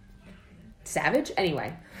 Savage?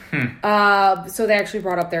 Anyway. So they actually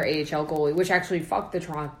brought up their AHL goalie, which actually fucked the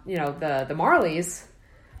Toronto, the Marlies,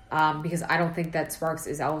 because I don't think that Sparks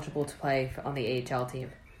is eligible to play on the AHL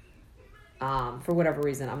team. For whatever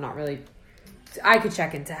reason, I'm not really... I could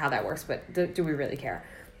check into how that works, but do we really care?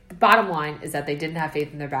 The bottom line is that they didn't have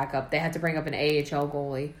faith in their backup. They had to bring up an AHL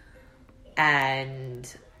goalie.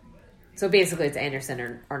 And so basically it's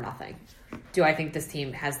Anderson or nothing. Do I think this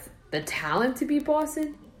team has the talent to beat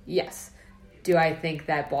Boston? Yes. Do I think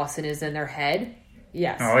that Boston is in their head?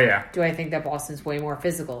 Yes. Oh, yeah. Do I think that Boston's way more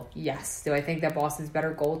physical? Yes. Do I think that Boston's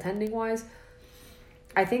better goaltending-wise?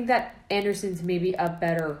 I think that Anderson's maybe a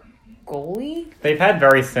better goalie. They've had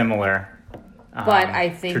very similar but I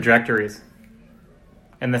think trajectories.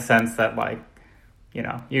 In the sense that,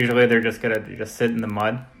 usually they're just going to just sit in the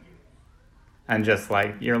mud. And just,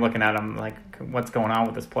 you're looking at them what's going on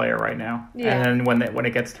with this player right now? Yeah. And then when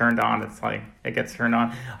it gets turned on, it's it gets turned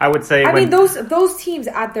on. I would say... I mean, those teams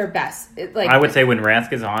at their best. I would say when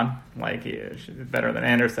Rask is on, he's better than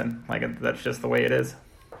Anderson. That's just the way it is.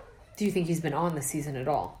 Do you think he's been on this season at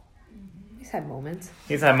all? He's had moments.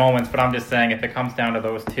 He's had moments, but I'm just saying if it comes down to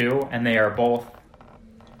those two, and they are both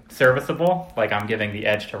serviceable, I'm giving the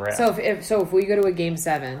edge to Rask. So if we go to a Game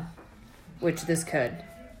 7, which this could...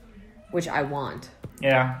 Which I want.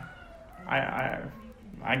 Yeah. I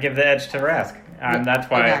give the edge to Rask. And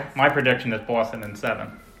that's why my prediction is Boston in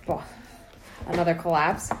 7. Another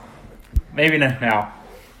collapse? Maybe no.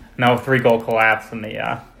 3-goal collapse in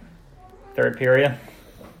the third period.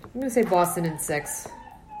 I'm going to say Boston in 6.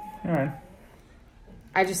 All right.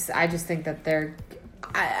 I just think that they're...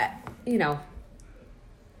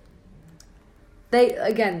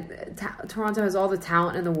 Toronto has all the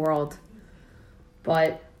talent in the world.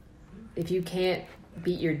 But... if you can't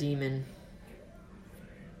beat your demon,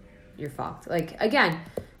 you're fucked. Again,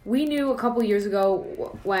 we knew a couple years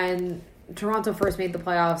ago when Toronto first made the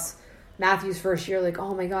playoffs, Matthews' first year,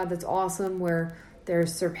 oh my God, that's awesome, where they're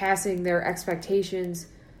surpassing their expectations.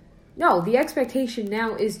 No, the expectation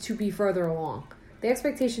now is to be further along. The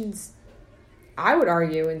expectations, I would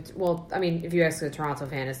argue, and well, I mean, if you ask a Toronto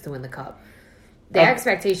fan, is to win the cup. The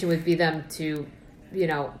expectation would be them to, you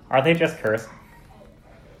know... Are they just cursed?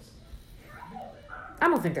 I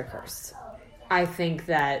don't think they're cursed. I think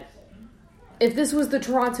that if this was the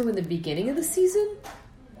Toronto in the beginning of the season,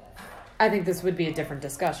 I think this would be a different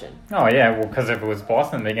discussion. Oh, yeah, well, because if it was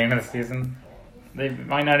Boston at the beginning of the season, they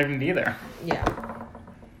might not even be there. Yeah.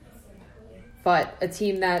 But a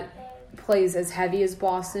team that plays as heavy as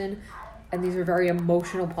Boston, and these are very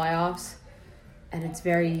emotional playoffs, and it's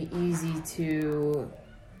very easy to...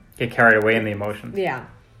 Get carried away in the emotion. Yeah.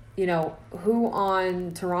 You know, who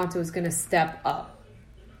on Toronto is going to step up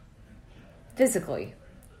physically?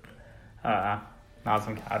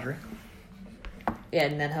 Nazem Kadri. Yeah,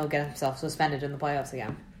 and then he'll get himself suspended in the playoffs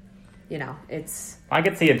again. You know, it's... I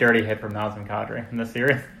could see a dirty hit from Nazem Kadri in this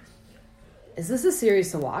series. Is this a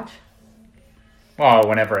series to watch? Well,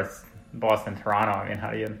 whenever it's Boston-Toronto, I mean,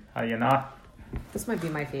 how do you not? This might be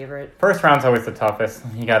my favorite. First round's always the toughest.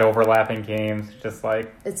 You got overlapping games, just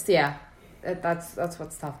like... It's, yeah. That's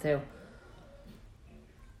what's tough, too.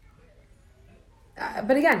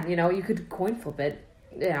 But again, you know, you could coin flip it.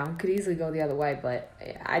 You know, it could easily go the other way, but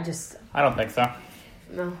I don't think so.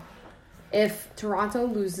 No. If Toronto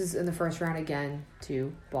loses in the first round again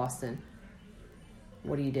to Boston,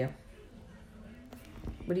 what do you do?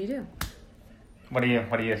 What do you do? What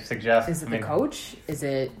do you suggest? Is it the coach? Is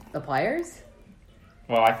it the players?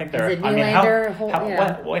 Well, I think they're... Is it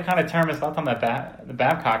Nylander? What kind of term is left on the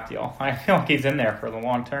Babcock deal? I feel like he's in there for the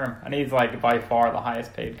long term. And he's like by far the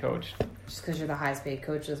highest paid coach. Just because you're the highest paid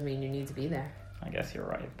coach doesn't mean you need to be there. I guess you're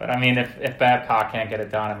right. But I mean, if Babcock can't get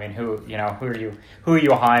it done, I mean, who are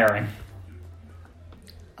you hiring?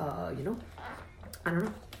 You know, I don't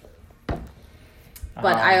know.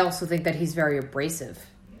 But I also think that he's very abrasive.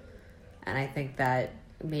 And I think that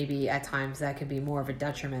maybe at times that could be more of a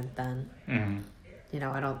detriment than, you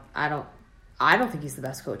know, I don't think he's the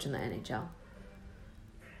best coach in the NHL.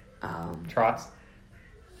 Trotz.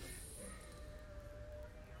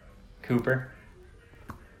 Cooper.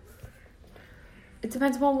 It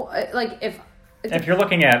depends upon like if you're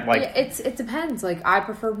looking at like it depends. Like I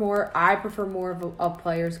prefer more of a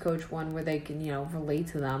player's coach, one where they can, you know, relate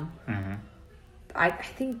to them. Mm-hmm. I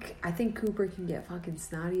think Cooper can get fucking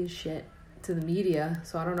snotty as shit to the media,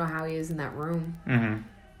 so I don't know how he is in that room.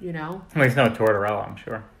 Mm-hmm. You know? Well, he's no Tortorella, I'm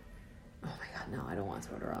sure. Oh my god, no, I don't want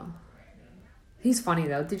Tortorella. He's funny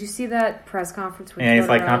though. Did you see that press conference with he's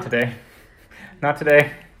like, not today. Not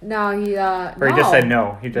today. No, he he just said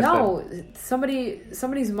no. He just said...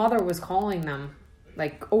 somebody's mother was calling them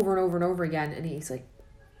like over and over and over again, and he's like,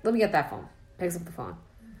 "Let me get that phone." Picks up the phone.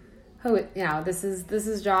 Who, you know, this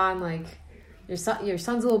is John. Like, your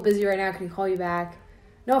son's a little busy right now. Can he call you back?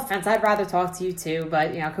 No offense, I'd rather talk to you too,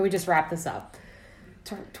 but you know, can we just wrap this up?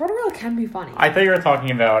 Tortorella can be funny. I thought you were talking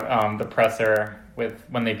about the presser with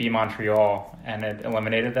when they beat Montreal and it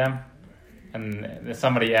eliminated them. And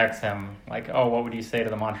somebody asked him, like, oh, what would you say to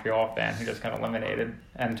the Montreal fan who just got eliminated?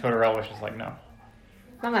 And Tortorella was just like, no.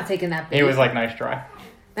 I'm not taking that bait. He was like, nice try.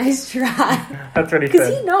 Nice try. That's what he said. Because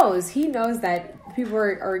he knows that people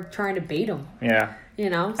are trying to bait him. Yeah. You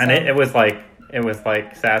know? So. And it was like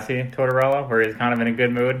sassy Tortorella, where he's kind of in a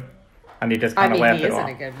good mood. And he just kind of laughed it off.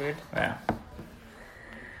 He is in a good mood. Yeah.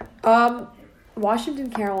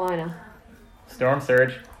 Washington, Carolina. Storm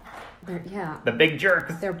Surge. Yeah. The big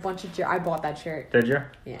jerks. They're a bunch of jerks. I bought that shirt. Did you?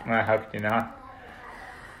 Yeah. Well, how could you not?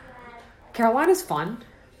 Carolina's fun.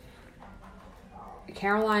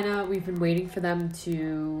 Carolina, we've been waiting for them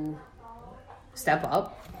to step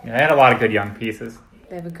up. Yeah, they had a lot of good young pieces.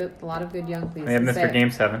 They have a lot of good young pieces. They have Mr. Game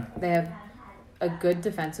 7. They have a good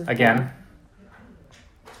defensive again.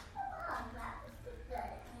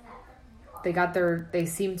 Core. They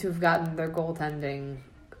seem to have gotten their goaltending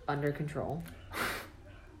under control.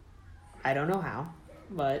 I don't know how,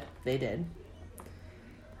 but they did.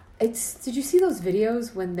 Did you see those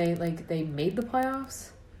videos when they made the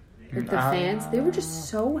playoffs? With the fans, they were just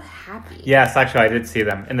so happy. Yes, actually, I did see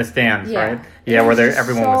them in the stands, right? Yeah, where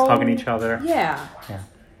everyone was hugging each other. Yeah.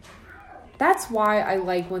 That's why I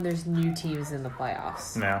like when there's new teams in the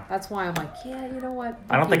playoffs. No. That's why I'm like, yeah, you know what?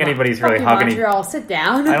 I don't think anybody's really hugging. Montreal, sit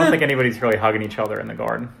down. I don't think anybody's really hugging each other in the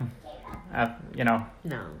Garden. You know.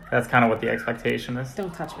 No. That's kind of what the expectation is.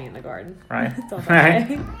 Don't touch me in the Garden. Right. Don't touch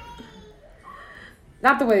me.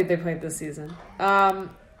 Not the way they played this season.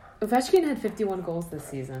 Ovechkin had 51 goals this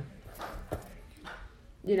season.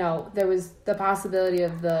 You know, there was the possibility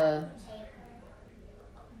of the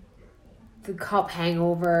cup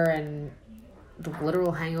hangover and the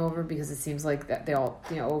literal hangover, because it seems like that they all,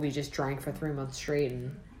 you know, Ovi just drank for 3 months straight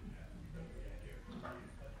and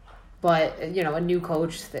But, you know, a new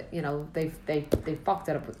coach that, you know, they fucked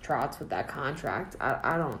it up with Trotz with that contract.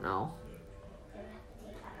 I don't know.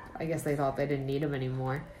 I guess they thought they didn't need him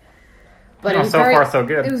anymore. But No, so far so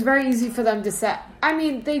good. It was very easy for them to set. I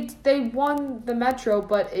mean, they won the Metro,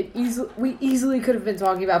 but we easily could have been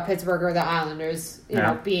talking about Pittsburgh or the Islanders, you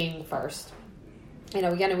know, being first. You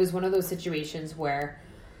know, again, it was one of those situations where,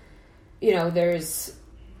 you know, there's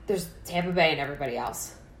Tampa Bay and everybody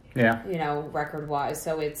else. Yeah. You know, record wise,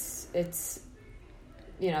 so it's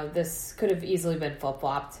you know, this could have easily been flip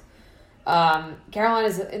flopped.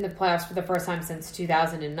 Carolina's in the playoffs for the first time since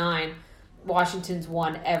 2009. Washington's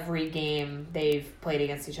won every game they've played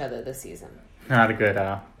against each other this season. Not a good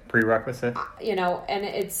prerequisite. You know, and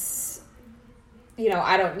it's, you know,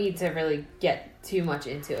 I don't need to really get too much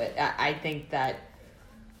into it. I think that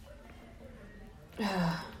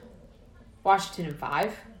Washington in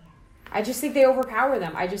 5. I just think they overpower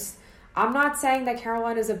them. I'm not saying that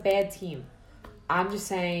Carolina's a bad team. I'm just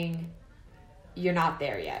saying you're not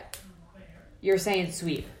there yet. You're saying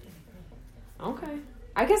sweep. Okay.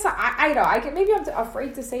 I guess I know. Maybe I'm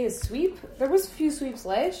afraid to say a sweep. There was a few sweeps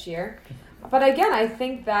last year. But again, I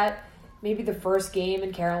think that maybe the first game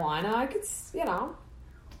in Carolina, I could, you know,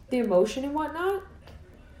 the emotion and whatnot.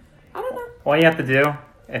 I don't know. All you have to do,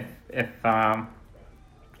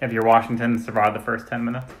 if you're Washington, survive the first 10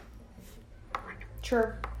 minutes.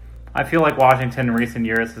 Sure. I feel like Washington in recent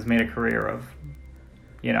years has made a career of,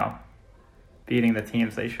 you know, beating the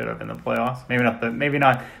teams they should have in the playoffs. Maybe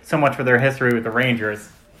not so much for their history with the Rangers,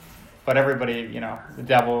 but everybody, you know,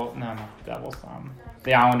 the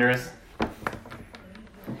Islanders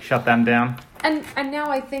shut them down. And now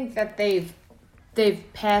I think that they've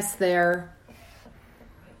passed their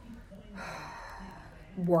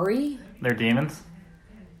worry. Their demons.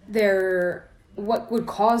 Their what would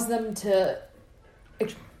cause them to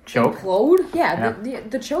choke. Implode? Yeah.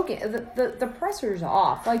 The choking. The pressure's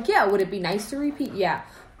off. Like, yeah, would it be nice to repeat? Yeah.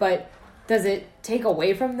 But does it take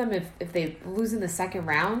away from them if they lose in the second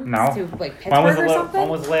round? No. To, like, Pittsburgh or something? When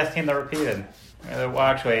was the last team that repeated? Well,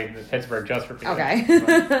 actually, Pittsburgh just repeated. Okay.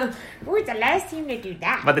 Who was the last team to do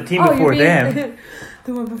that? But the team before them.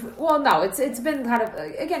 The one before. Well, no, it's been kind of,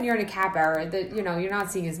 again, you're in a cap era that, you know, you're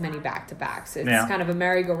not seeing as many back-to-backs. It's kind of a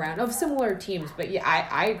merry-go-round of similar teams. But yeah,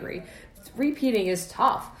 I agree. Repeating is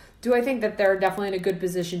tough. Do I think that they're definitely in a good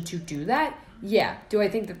position to do that? Yeah. Do I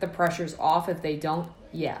think that the pressure's off if they don't?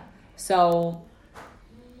 Yeah. So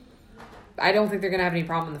I don't think they're going to have any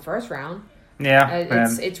problem in the first round. Yeah.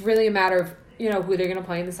 It's really a matter of, you know, who they're going to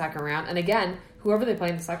play in the second round. And again, whoever they play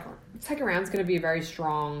in the second round is going to be a very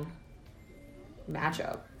strong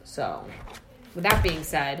matchup. So with that being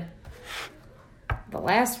said, the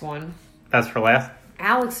last one. That's for last?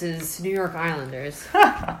 Alex's New York Islanders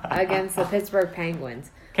against the Pittsburgh Penguins.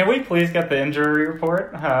 Can we please get the injury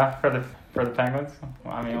report for the Penguins?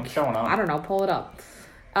 Well, I mean, what's going on? I don't know. Pull it up.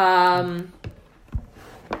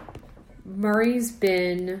 Murray's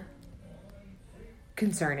been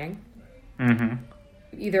concerning. Mm-hmm.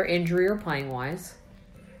 Either injury or playing wise.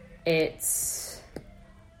 It's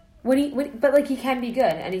but like he can be good,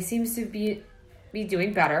 and he seems to be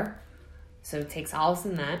doing better. So take solace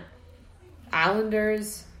in that.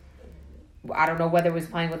 Islanders, I don't know whether it was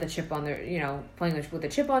playing with a chip on their, you know, playing with a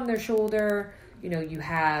chip on their shoulder. You know, you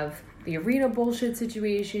have the arena bullshit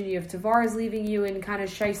situation. You have Tavares leaving you in kind of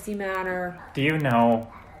shiesty manner. Do you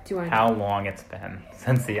know how long it's been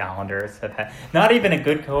since the Islanders have had not even a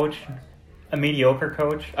good coach, a mediocre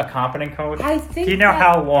coach, a competent coach? I think. Do you know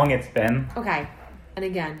how long it's been? Okay, and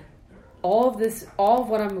again, all of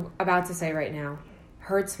what I'm about to say right now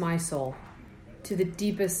hurts my soul to the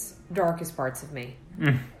deepest, darkest parts of me.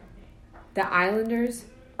 The Islanders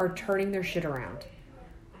are turning their shit around.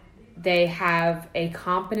 They have a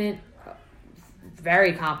competent,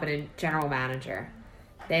 very competent general manager.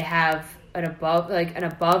 They have they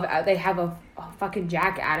have a fucking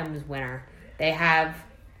Jack Adams winner. They have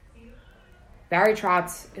Barry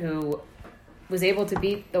Trotz, who was able to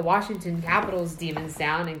beat the Washington Capitals demons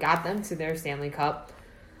down and got them to their Stanley Cup.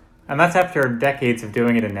 And that's after decades of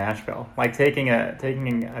doing it in Nashville. Like taking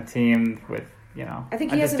a team with, you know, I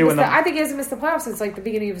think he hasn't missed the playoffs since like the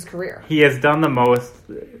beginning of his career. He has done the most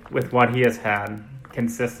with what he has had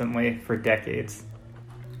consistently for decades.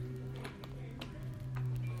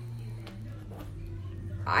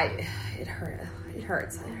 It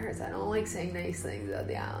hurts. I don't like saying nice things about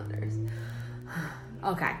the Islanders.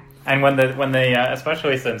 Okay. And when they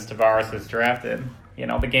especially since Tavares was drafted, you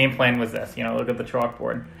know, the game plan was this. You know, look at the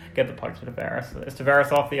chalkboard. Get the puck to Tavares. Is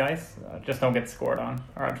Tavares off the ice? Just don't get scored on.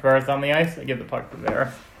 All right, Tavares on the ice. Give the puck to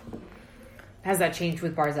Tavares. Has that changed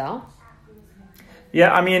with Barzal?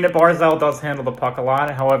 Yeah, I mean, Barzal does handle the puck a lot.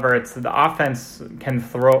 However, it's the offense can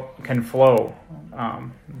flow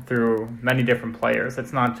through many different players.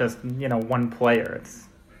 It's not just one player.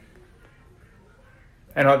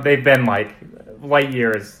 They've been like light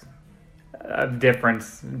years of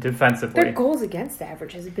difference defensively. Their goals against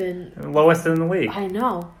average has been lowest in the league. I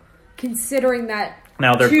know, considering that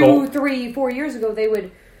now 2, 3, 4 years ago they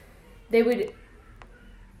would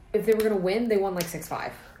if they were going to win, they won like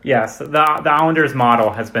 6-5. Yes, the Islanders'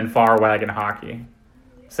 model has been far wagon hockey.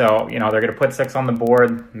 So, they're going to put 6 on the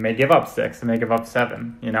board, may give up 6, they may give up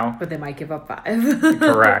 7, But they might give up 5.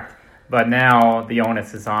 Correct. But now the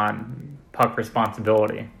onus is on puck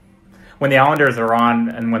responsibility. When the Islanders are on,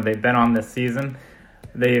 and when they've been on this season,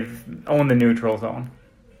 they've owned the neutral zone.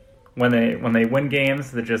 When they win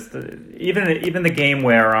games, they're just... Even the game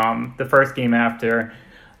where, the first game after...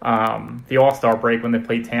 the All-Star break when they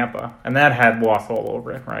played Tampa, and that had loss all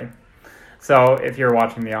over it, right? So if you're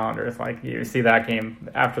watching the Islanders, like you see that game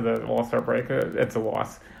after the All-Star break, it's a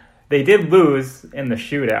loss. They did lose in the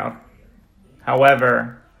shootout.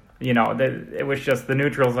 However, it was just the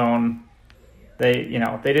neutral zone. They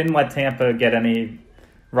didn't let Tampa get any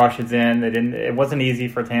rushes in. It wasn't easy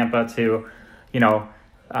for Tampa to,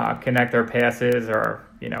 connect their passes or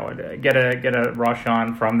get a rush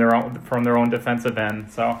on from their own defensive end.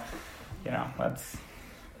 So, you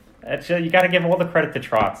got to give all the credit to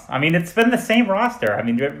Trotz. I mean, it's been the same roster. I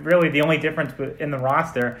mean, really, the only difference in the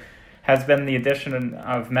roster has been the addition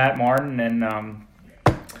of Matt Martin and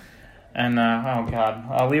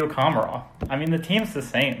Leo Komarov. I mean, the team's the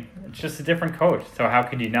same. It's just a different coach. So how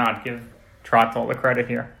could you not give Trotz all the credit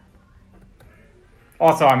here?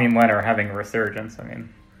 Also, I mean, Leonard having a resurgence. I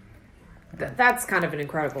mean. That's kind of an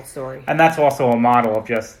incredible story. And that's also a model of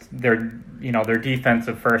just their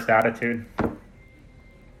defensive first attitude.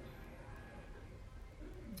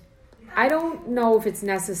 I don't know if it's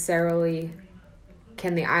necessarily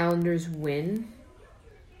can the Islanders win,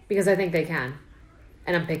 because I think they can,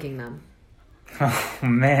 and I'm picking them. Oh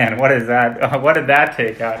man, what is that? What did that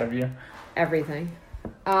take out of you? Everything.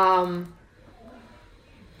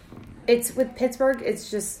 It's with Pittsburgh. It's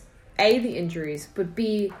just A, the injuries, but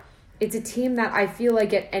B, it's a team that I feel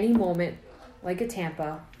like at any moment, like a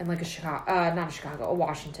Tampa and like a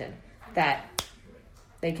Washington, that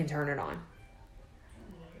they can turn it on.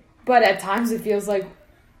 But at times it feels like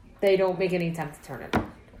they don't make any attempt to turn it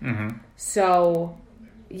on. Mm-hmm. So,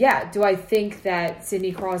 yeah, do I think that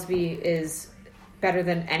Sidney Crosby is better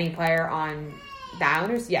than any player on the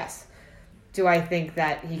Islanders? Yes. Do I think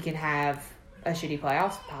that he can have a shitty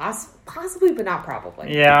playoffs? Possibly, but not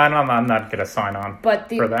probably. Yeah, I'm not going to sign on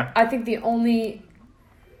for that. I think the only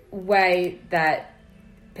way that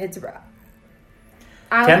Pittsburgh...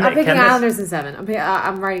 I'm picking Islanders in 7.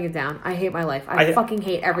 I'm writing it down. I hate my life. I fucking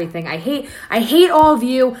hate everything. I hate all of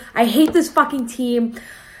you. I hate this fucking team.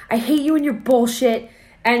 I hate you and your bullshit.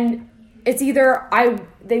 And it's either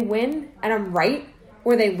they win and I'm right,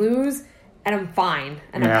 or they lose and I'm fine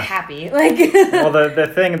and I'm happy. Well,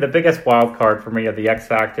 the biggest wild card for me, or the X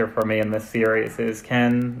factor for me in this series, is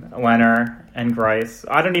can Leonard and Greiss.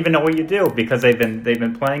 I don't even know what you do, because they've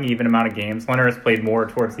been playing even amount of games. Leonard has played more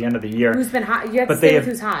towards the end of the year. Who's been hot? You have to say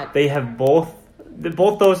who's hot. They have both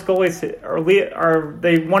those goalies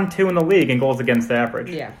they 1-2 in the league in goals against average.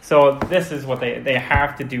 Yeah. So this is what they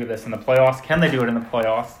have to do this in the playoffs. Can they do it in the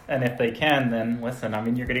playoffs? And if they can, then listen. I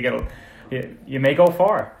mean, you're going to you may go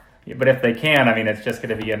far. But if they can, I mean, it's just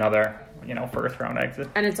going to be another, first round exit.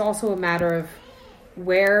 And it's also a matter of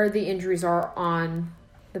where the injuries are on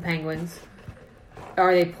the Penguins.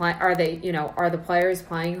 Are the players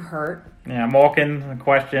playing hurt? Yeah, Malkin a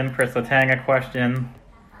question, Chris Letang a question.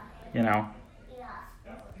 And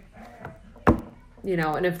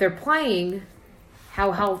if they're playing,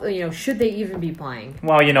 how healthy, should they even be playing?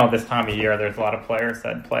 Well, this time of year, there's a lot of players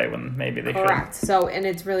that play when maybe they Correct. shouldn't. So, and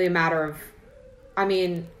it's really a matter of,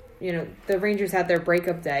 the Rangers had their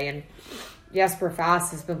breakup day, and Jesper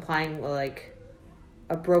Fast has been playing like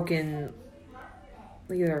a broken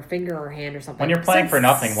either a finger or hand or something. When you're playing for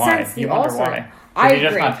nothing, why? You wonder why. Did you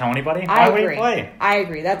just not tell anybody? Why would you play? I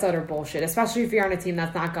agree. That's utter bullshit, especially if you're on a team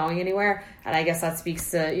that's not going anywhere. And I guess that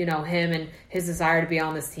speaks to, him and his desire to be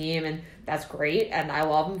on this team, and that's great, and I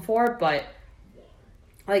love him for it. But,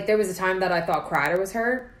 there was a time that I thought Kreider was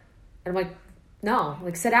hurt, and I'm like, no,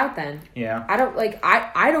 sit out then. Yeah. I don't,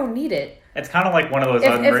 I don't need it. It's kind of like one of those...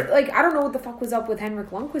 I don't know what the fuck was up with Henrik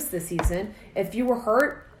Lundqvist this season. If you were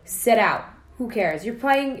hurt, sit out. Who cares? You're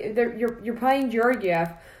playing Georgiev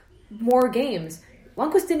more games.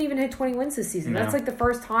 Lundqvist didn't even hit 20 wins this season. No. That's the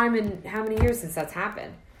first time in how many years since that's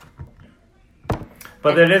happened.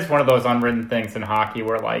 But it is one of those unwritten things in hockey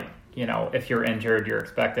where if you're injured, you're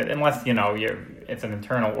expected, unless, it's an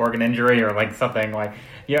internal organ injury or like something like,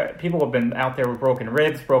 people have been out there with broken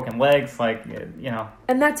ribs, broken legs,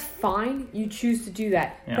 And that's fine. You choose to do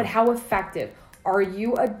that. Yeah. But how effective? Are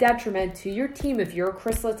you a detriment to your team if you're a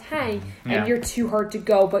Chris Letang and you're too hurt to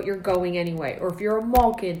go, but you're going anyway? Or if you're a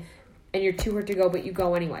Malkin and you're too hurt to go, but you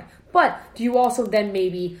go anyway? But do you also then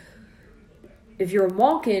maybe, if you're a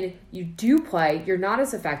Malkin, you do play, you're not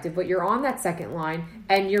as effective, but you're on that second line,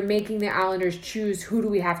 and you're making the Islanders choose who do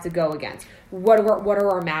we have to go against? What are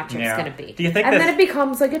our matchups going to be? Do you think then it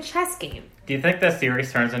becomes like a chess game. Do you think this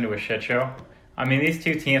series turns into a shit show? I mean, these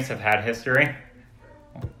two teams have had history.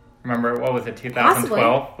 Remember, what was it,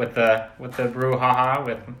 2012 with the brouhaha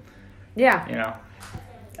with,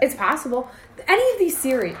 It's possible. Any of these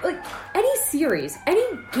series, any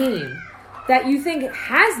game that you think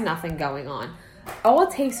has nothing going on, all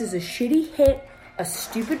it takes is a shitty hit, a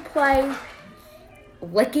stupid play,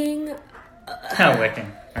 licking.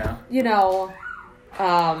 Licking, yeah.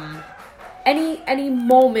 Any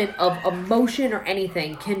moment of emotion or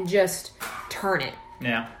anything can just turn it.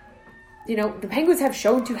 Yeah. The Penguins have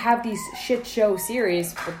shown to have these shit show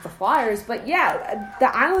series with the Flyers, but the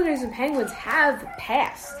Islanders and Penguins have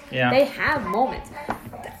passed. Yeah. They have moments.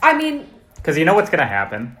 I mean... Because you know what's going to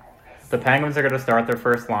happen? The Penguins are going to start their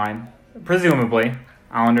first line, presumably.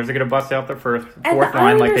 Islanders are going to bust out their fourth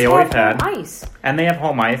line like they always had. Ice. And they have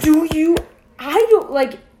home ice. I don't,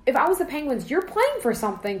 like, if I was the Penguins, you're playing for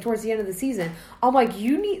something towards the end of the season. I'm like,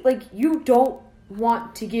 you don't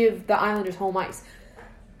want to give the Islanders home ice.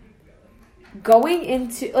 Going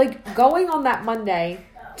on that Monday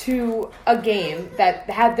to a game that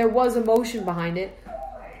there was emotion behind it,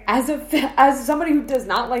 as somebody who does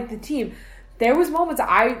not like the team, there was moments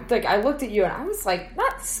I looked at you and I was like,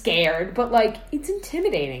 not scared, but like, it's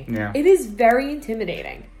intimidating. Yeah. It is very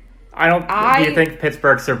intimidating. Do you think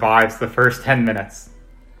Pittsburgh survives the first 10 minutes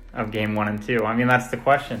of game 1 and 2? I mean, that's the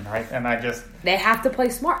question, right? And they have to play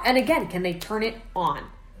smart. And again, can they turn it on?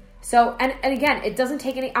 So, and again, it doesn't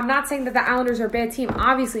take any... I'm not saying that the Islanders are a bad team.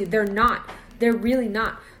 Obviously, they're not. They're really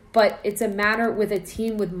not. But it's a matter with a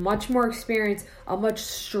team with much more experience, a much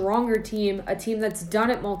stronger team, a team that's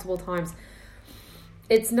done it multiple times.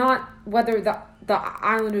 It's not whether the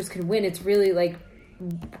Islanders can win. It's really like,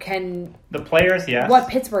 can... The players, yes. What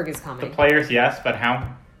Pittsburgh is coming. The players, yes. But how,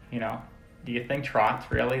 do you think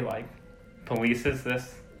Trotz really, polices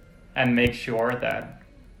this and makes sure that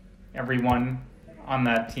everyone on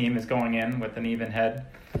that team is going in with an even head,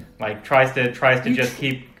 tries to just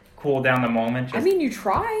keep cool down the moment? You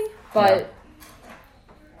try, but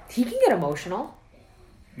he can get emotional.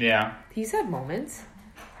 Yeah, he's had moments.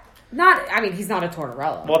 He's not a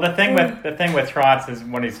Tortorella. Well, the thing with Trotz is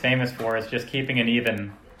what he's famous for is just keeping an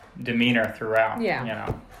even demeanor throughout.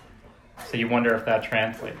 Yeah, So you wonder if that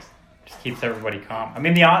translates. Just keeps everybody calm. I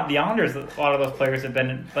mean, the Islanders, a lot of those players have been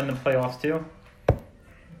in the playoffs too.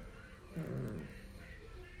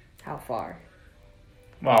 How far?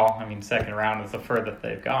 Well, second round is the furthest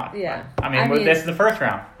they've got. Yeah. But, this is the first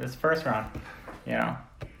round.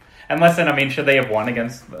 And listen, should they have won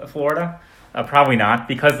against Florida? Probably not,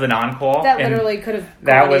 because the non-call. That literally could have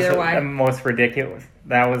gone either way.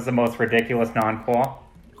 That was the most ridiculous non-call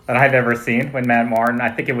that I've ever seen when Matt Martin, I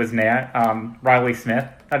think it was Riley Smith,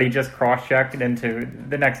 that he just cross-checked into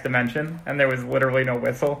the next dimension, and there was literally no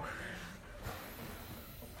whistle.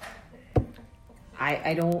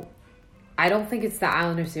 I don't think it's the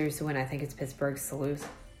Islanders series to win. I think it's Pittsburgh's to lose.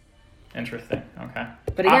 Interesting. Okay.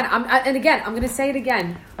 But again, I'm going to say it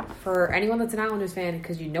again for anyone that's an Islanders fan,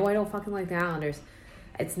 because I don't fucking like the Islanders.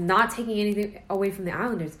 It's not taking anything away from the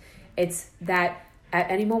Islanders. It's that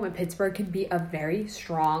at any moment Pittsburgh can be a very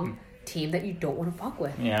strong team that you don't want to fuck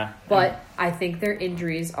with. Yeah. But I think their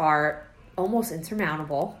injuries are almost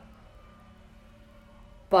insurmountable.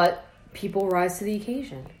 But people rise to the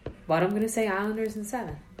occasion. But I'm going to say Islanders in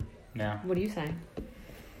 7. Yeah. What are you saying?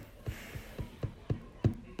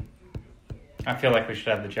 I feel like we should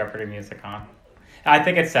have the Jeopardy music on. I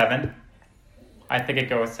think it's 7. I think it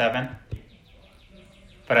goes 7.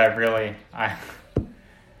 But I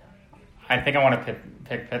think I want to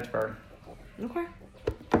pick Pittsburgh. Okay.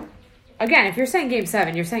 Again, if you're saying game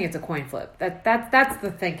 7, you're saying it's a coin flip. That's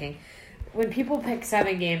the thinking. When people pick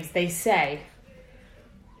 7 games, they say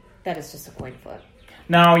that it's just a coin flip.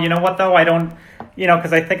 No, you know what though? I don't,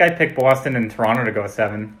 because I think I picked Boston and Toronto to go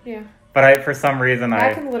 7. Yeah. But for some reason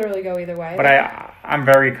I can literally go either way. But I'm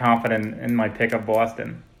very confident in my pick of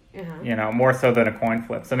Boston. Uh-huh. More so than a coin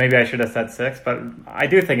flip. So maybe I should have said 6, but I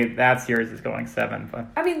do think that series is going 7. But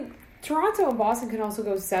Toronto and Boston can also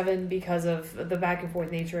go 7 because of the back and forth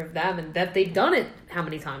nature of them, and that they've done it how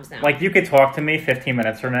many times now? Like, you could talk to me 15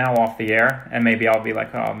 minutes from now off the air, and maybe I'll be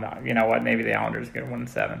like, oh, no, you know what, maybe the Islanders are going to win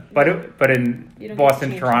 7. But in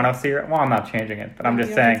Boston-Toronto series, well, I'm not changing it, but I'm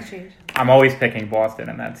just saying I'm always picking Boston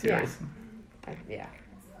in that series. Yeah.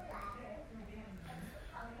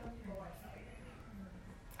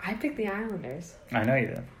 I picked the Islanders. I know you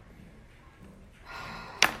did.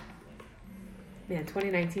 Man,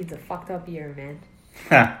 2019's a fucked up year, man.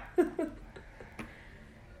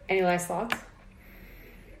 Any last thoughts?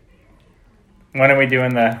 When are we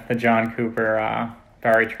doing the John Cooper,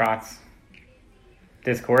 Barry Trotz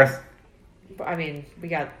discourse? I mean, we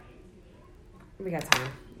got time.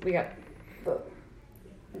 We got the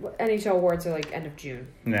NHL awards are like end of June.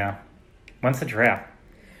 Yeah. When's the draft?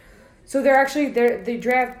 So the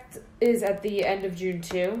draft is at the end of June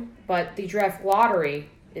too, but the draft lottery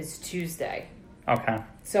is Tuesday. Okay.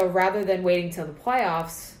 So rather than waiting till the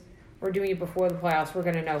playoffs, we're doing it before the playoffs. We're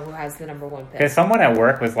going to know who has the number 1 pick. Because someone at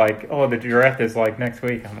work was like, oh, the draft is like next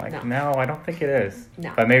week. I'm like, no, I don't think it is.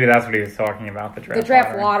 No. But maybe that's what he was talking about, the draft lottery. The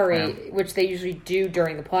draft lottery, which they usually do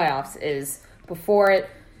during the playoffs, is before it,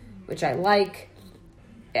 which I like.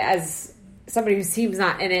 As somebody whose team's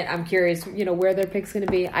not in it, I'm curious, where their pick's going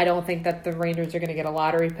to be. I don't think that the Rangers are going to get a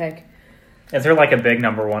lottery pick. Is there like a big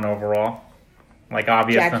number 1 overall? Like,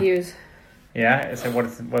 obvious? Jack Hughes. Yeah? Is it,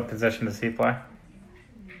 what position does he play?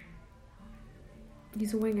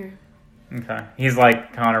 He's a winger. Okay. He's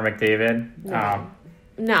like Connor McDavid?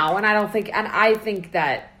 No, and I don't think... And I think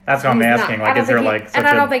that... That's what I'm asking. Like, is there like... And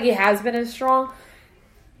I don't think he has been as strong.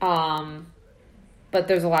 But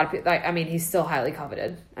there's a lot of people... I mean, he's still highly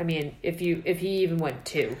coveted. I mean, if he even went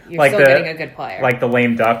 2, you're like still getting a good player. Like the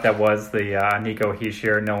lame duck that was the Nico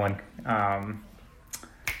Hischier, Nolan...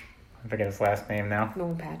 I forget his last name now.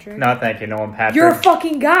 Nolan Patrick? No, thank you, Nolan Patrick. You're a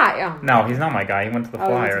fucking guy! Oh. No, he's not my guy. He went to the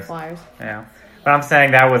Flyers. He went to the Flyers. Yeah. But I'm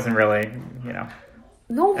saying that wasn't really, an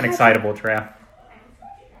excitable draft.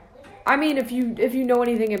 I mean, if you know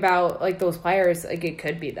anything about, like, those players, like, it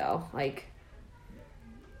could be, though. Like,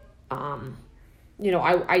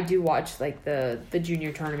 I do watch, like, the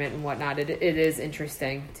junior tournament and whatnot. It is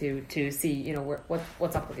interesting to see,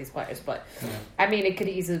 what's up with these players. But, I mean, it could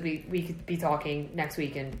easily be, we could be talking next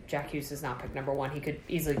week and Jack Hughes is not picked number 1. He could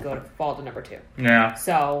easily fall to number 2. Yeah.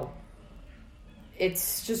 So,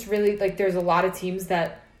 it's just really, like, there's a lot of teams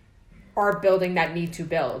that are building that need to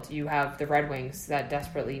build. You have the Red Wings that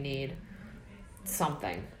desperately need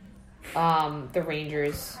something. The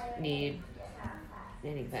Rangers need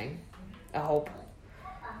anything. A hope.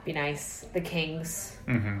 Be nice. The Kings.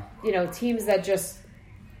 Mm-hmm. Teams that just,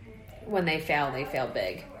 when they fail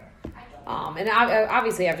big. And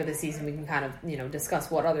obviously after the season we can kind of,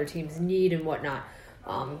 discuss what other teams need and whatnot.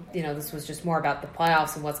 This was just more about the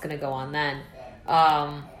playoffs and what's going to go on then.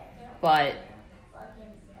 But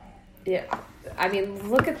yeah, I mean,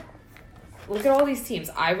 look at all these teams.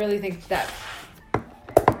 I really think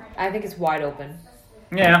it's wide open.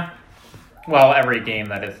 Yeah. Well, every game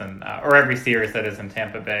that isn't, or every series that isn't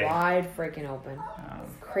Tampa Bay. Wide freaking open.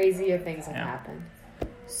 Crazier things have happened.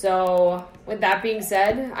 So, with that being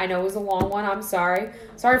said, I know it was a long one. I'm sorry.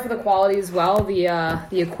 Sorry for the quality as well. The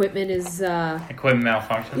equipment is equipment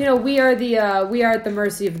malfunction. We are at the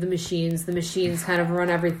mercy of the machines. The machines kind of run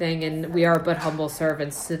everything, and we are but humble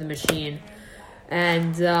servants to the machine.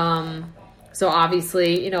 And so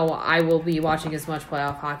obviously, I will be watching as much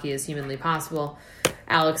playoff hockey as humanly possible.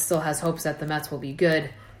 Alex still has hopes that the Mets will be good,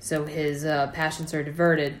 so his passions are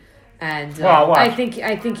diverted. And I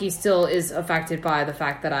think he still is affected by the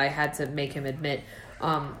fact that I had to make him admit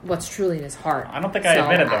what's truly in his heart. I don't think I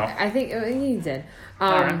admitted, though. I think he did.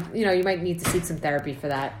 You might need to seek some therapy for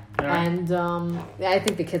that. Right. And I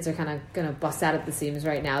think the kids are kind of going to bust out at the seams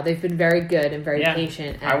right now. They've been very good and very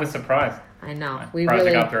patient. And I was surprised. I know. We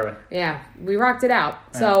really got through it. Yeah, we rocked it out.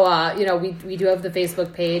 Yeah. So, we do have the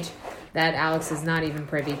Facebook page that Alex is not even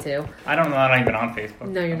privy to. I'm not even on Facebook.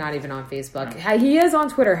 No, you're not even on Facebook. No. He is on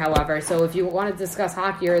Twitter, however. So if you want to discuss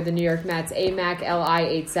hockey or the New York Mets,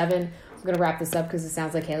 AMACLI87. I'm going to wrap this up because it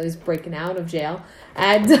sounds like Haley's breaking out of jail.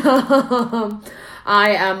 And I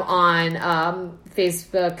am on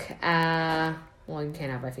Facebook. Well, you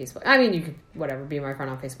can't have my Facebook. I mean, you could, whatever, be my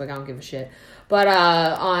friend on Facebook. I don't give a shit. But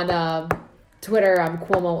on Twitter, I'm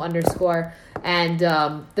Cuomo_. And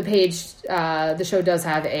the page, the show does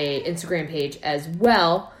have a Instagram page as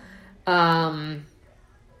well. I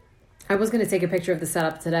was going to take a picture of the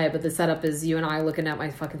setup today, but the setup is you and I looking at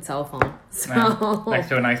my fucking cell phone. So next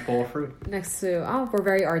to a nice bowl of fruit. We're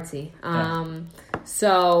very artsy.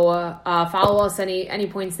 So follow us any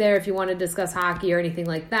points there if you want to discuss hockey or anything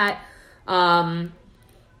like that.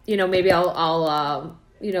 maybe I'll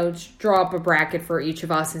draw up a bracket for each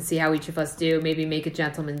of us and see how each of us do. Maybe make a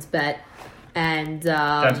gentleman's bet. And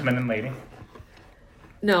gentleman and lady.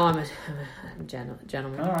 No, I'm a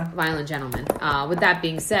gentleman, All right. violent gentleman. With that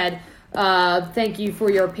being said, thank you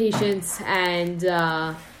for your patience, and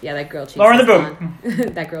that grilled cheese. Lower is the boot.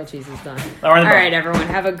 done. That grilled cheese is done. Lower the All boat. right, everyone,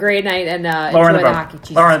 have a great night and Lower enjoy the the boat. hockey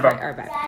cheese. Lower the boat. All right, bye.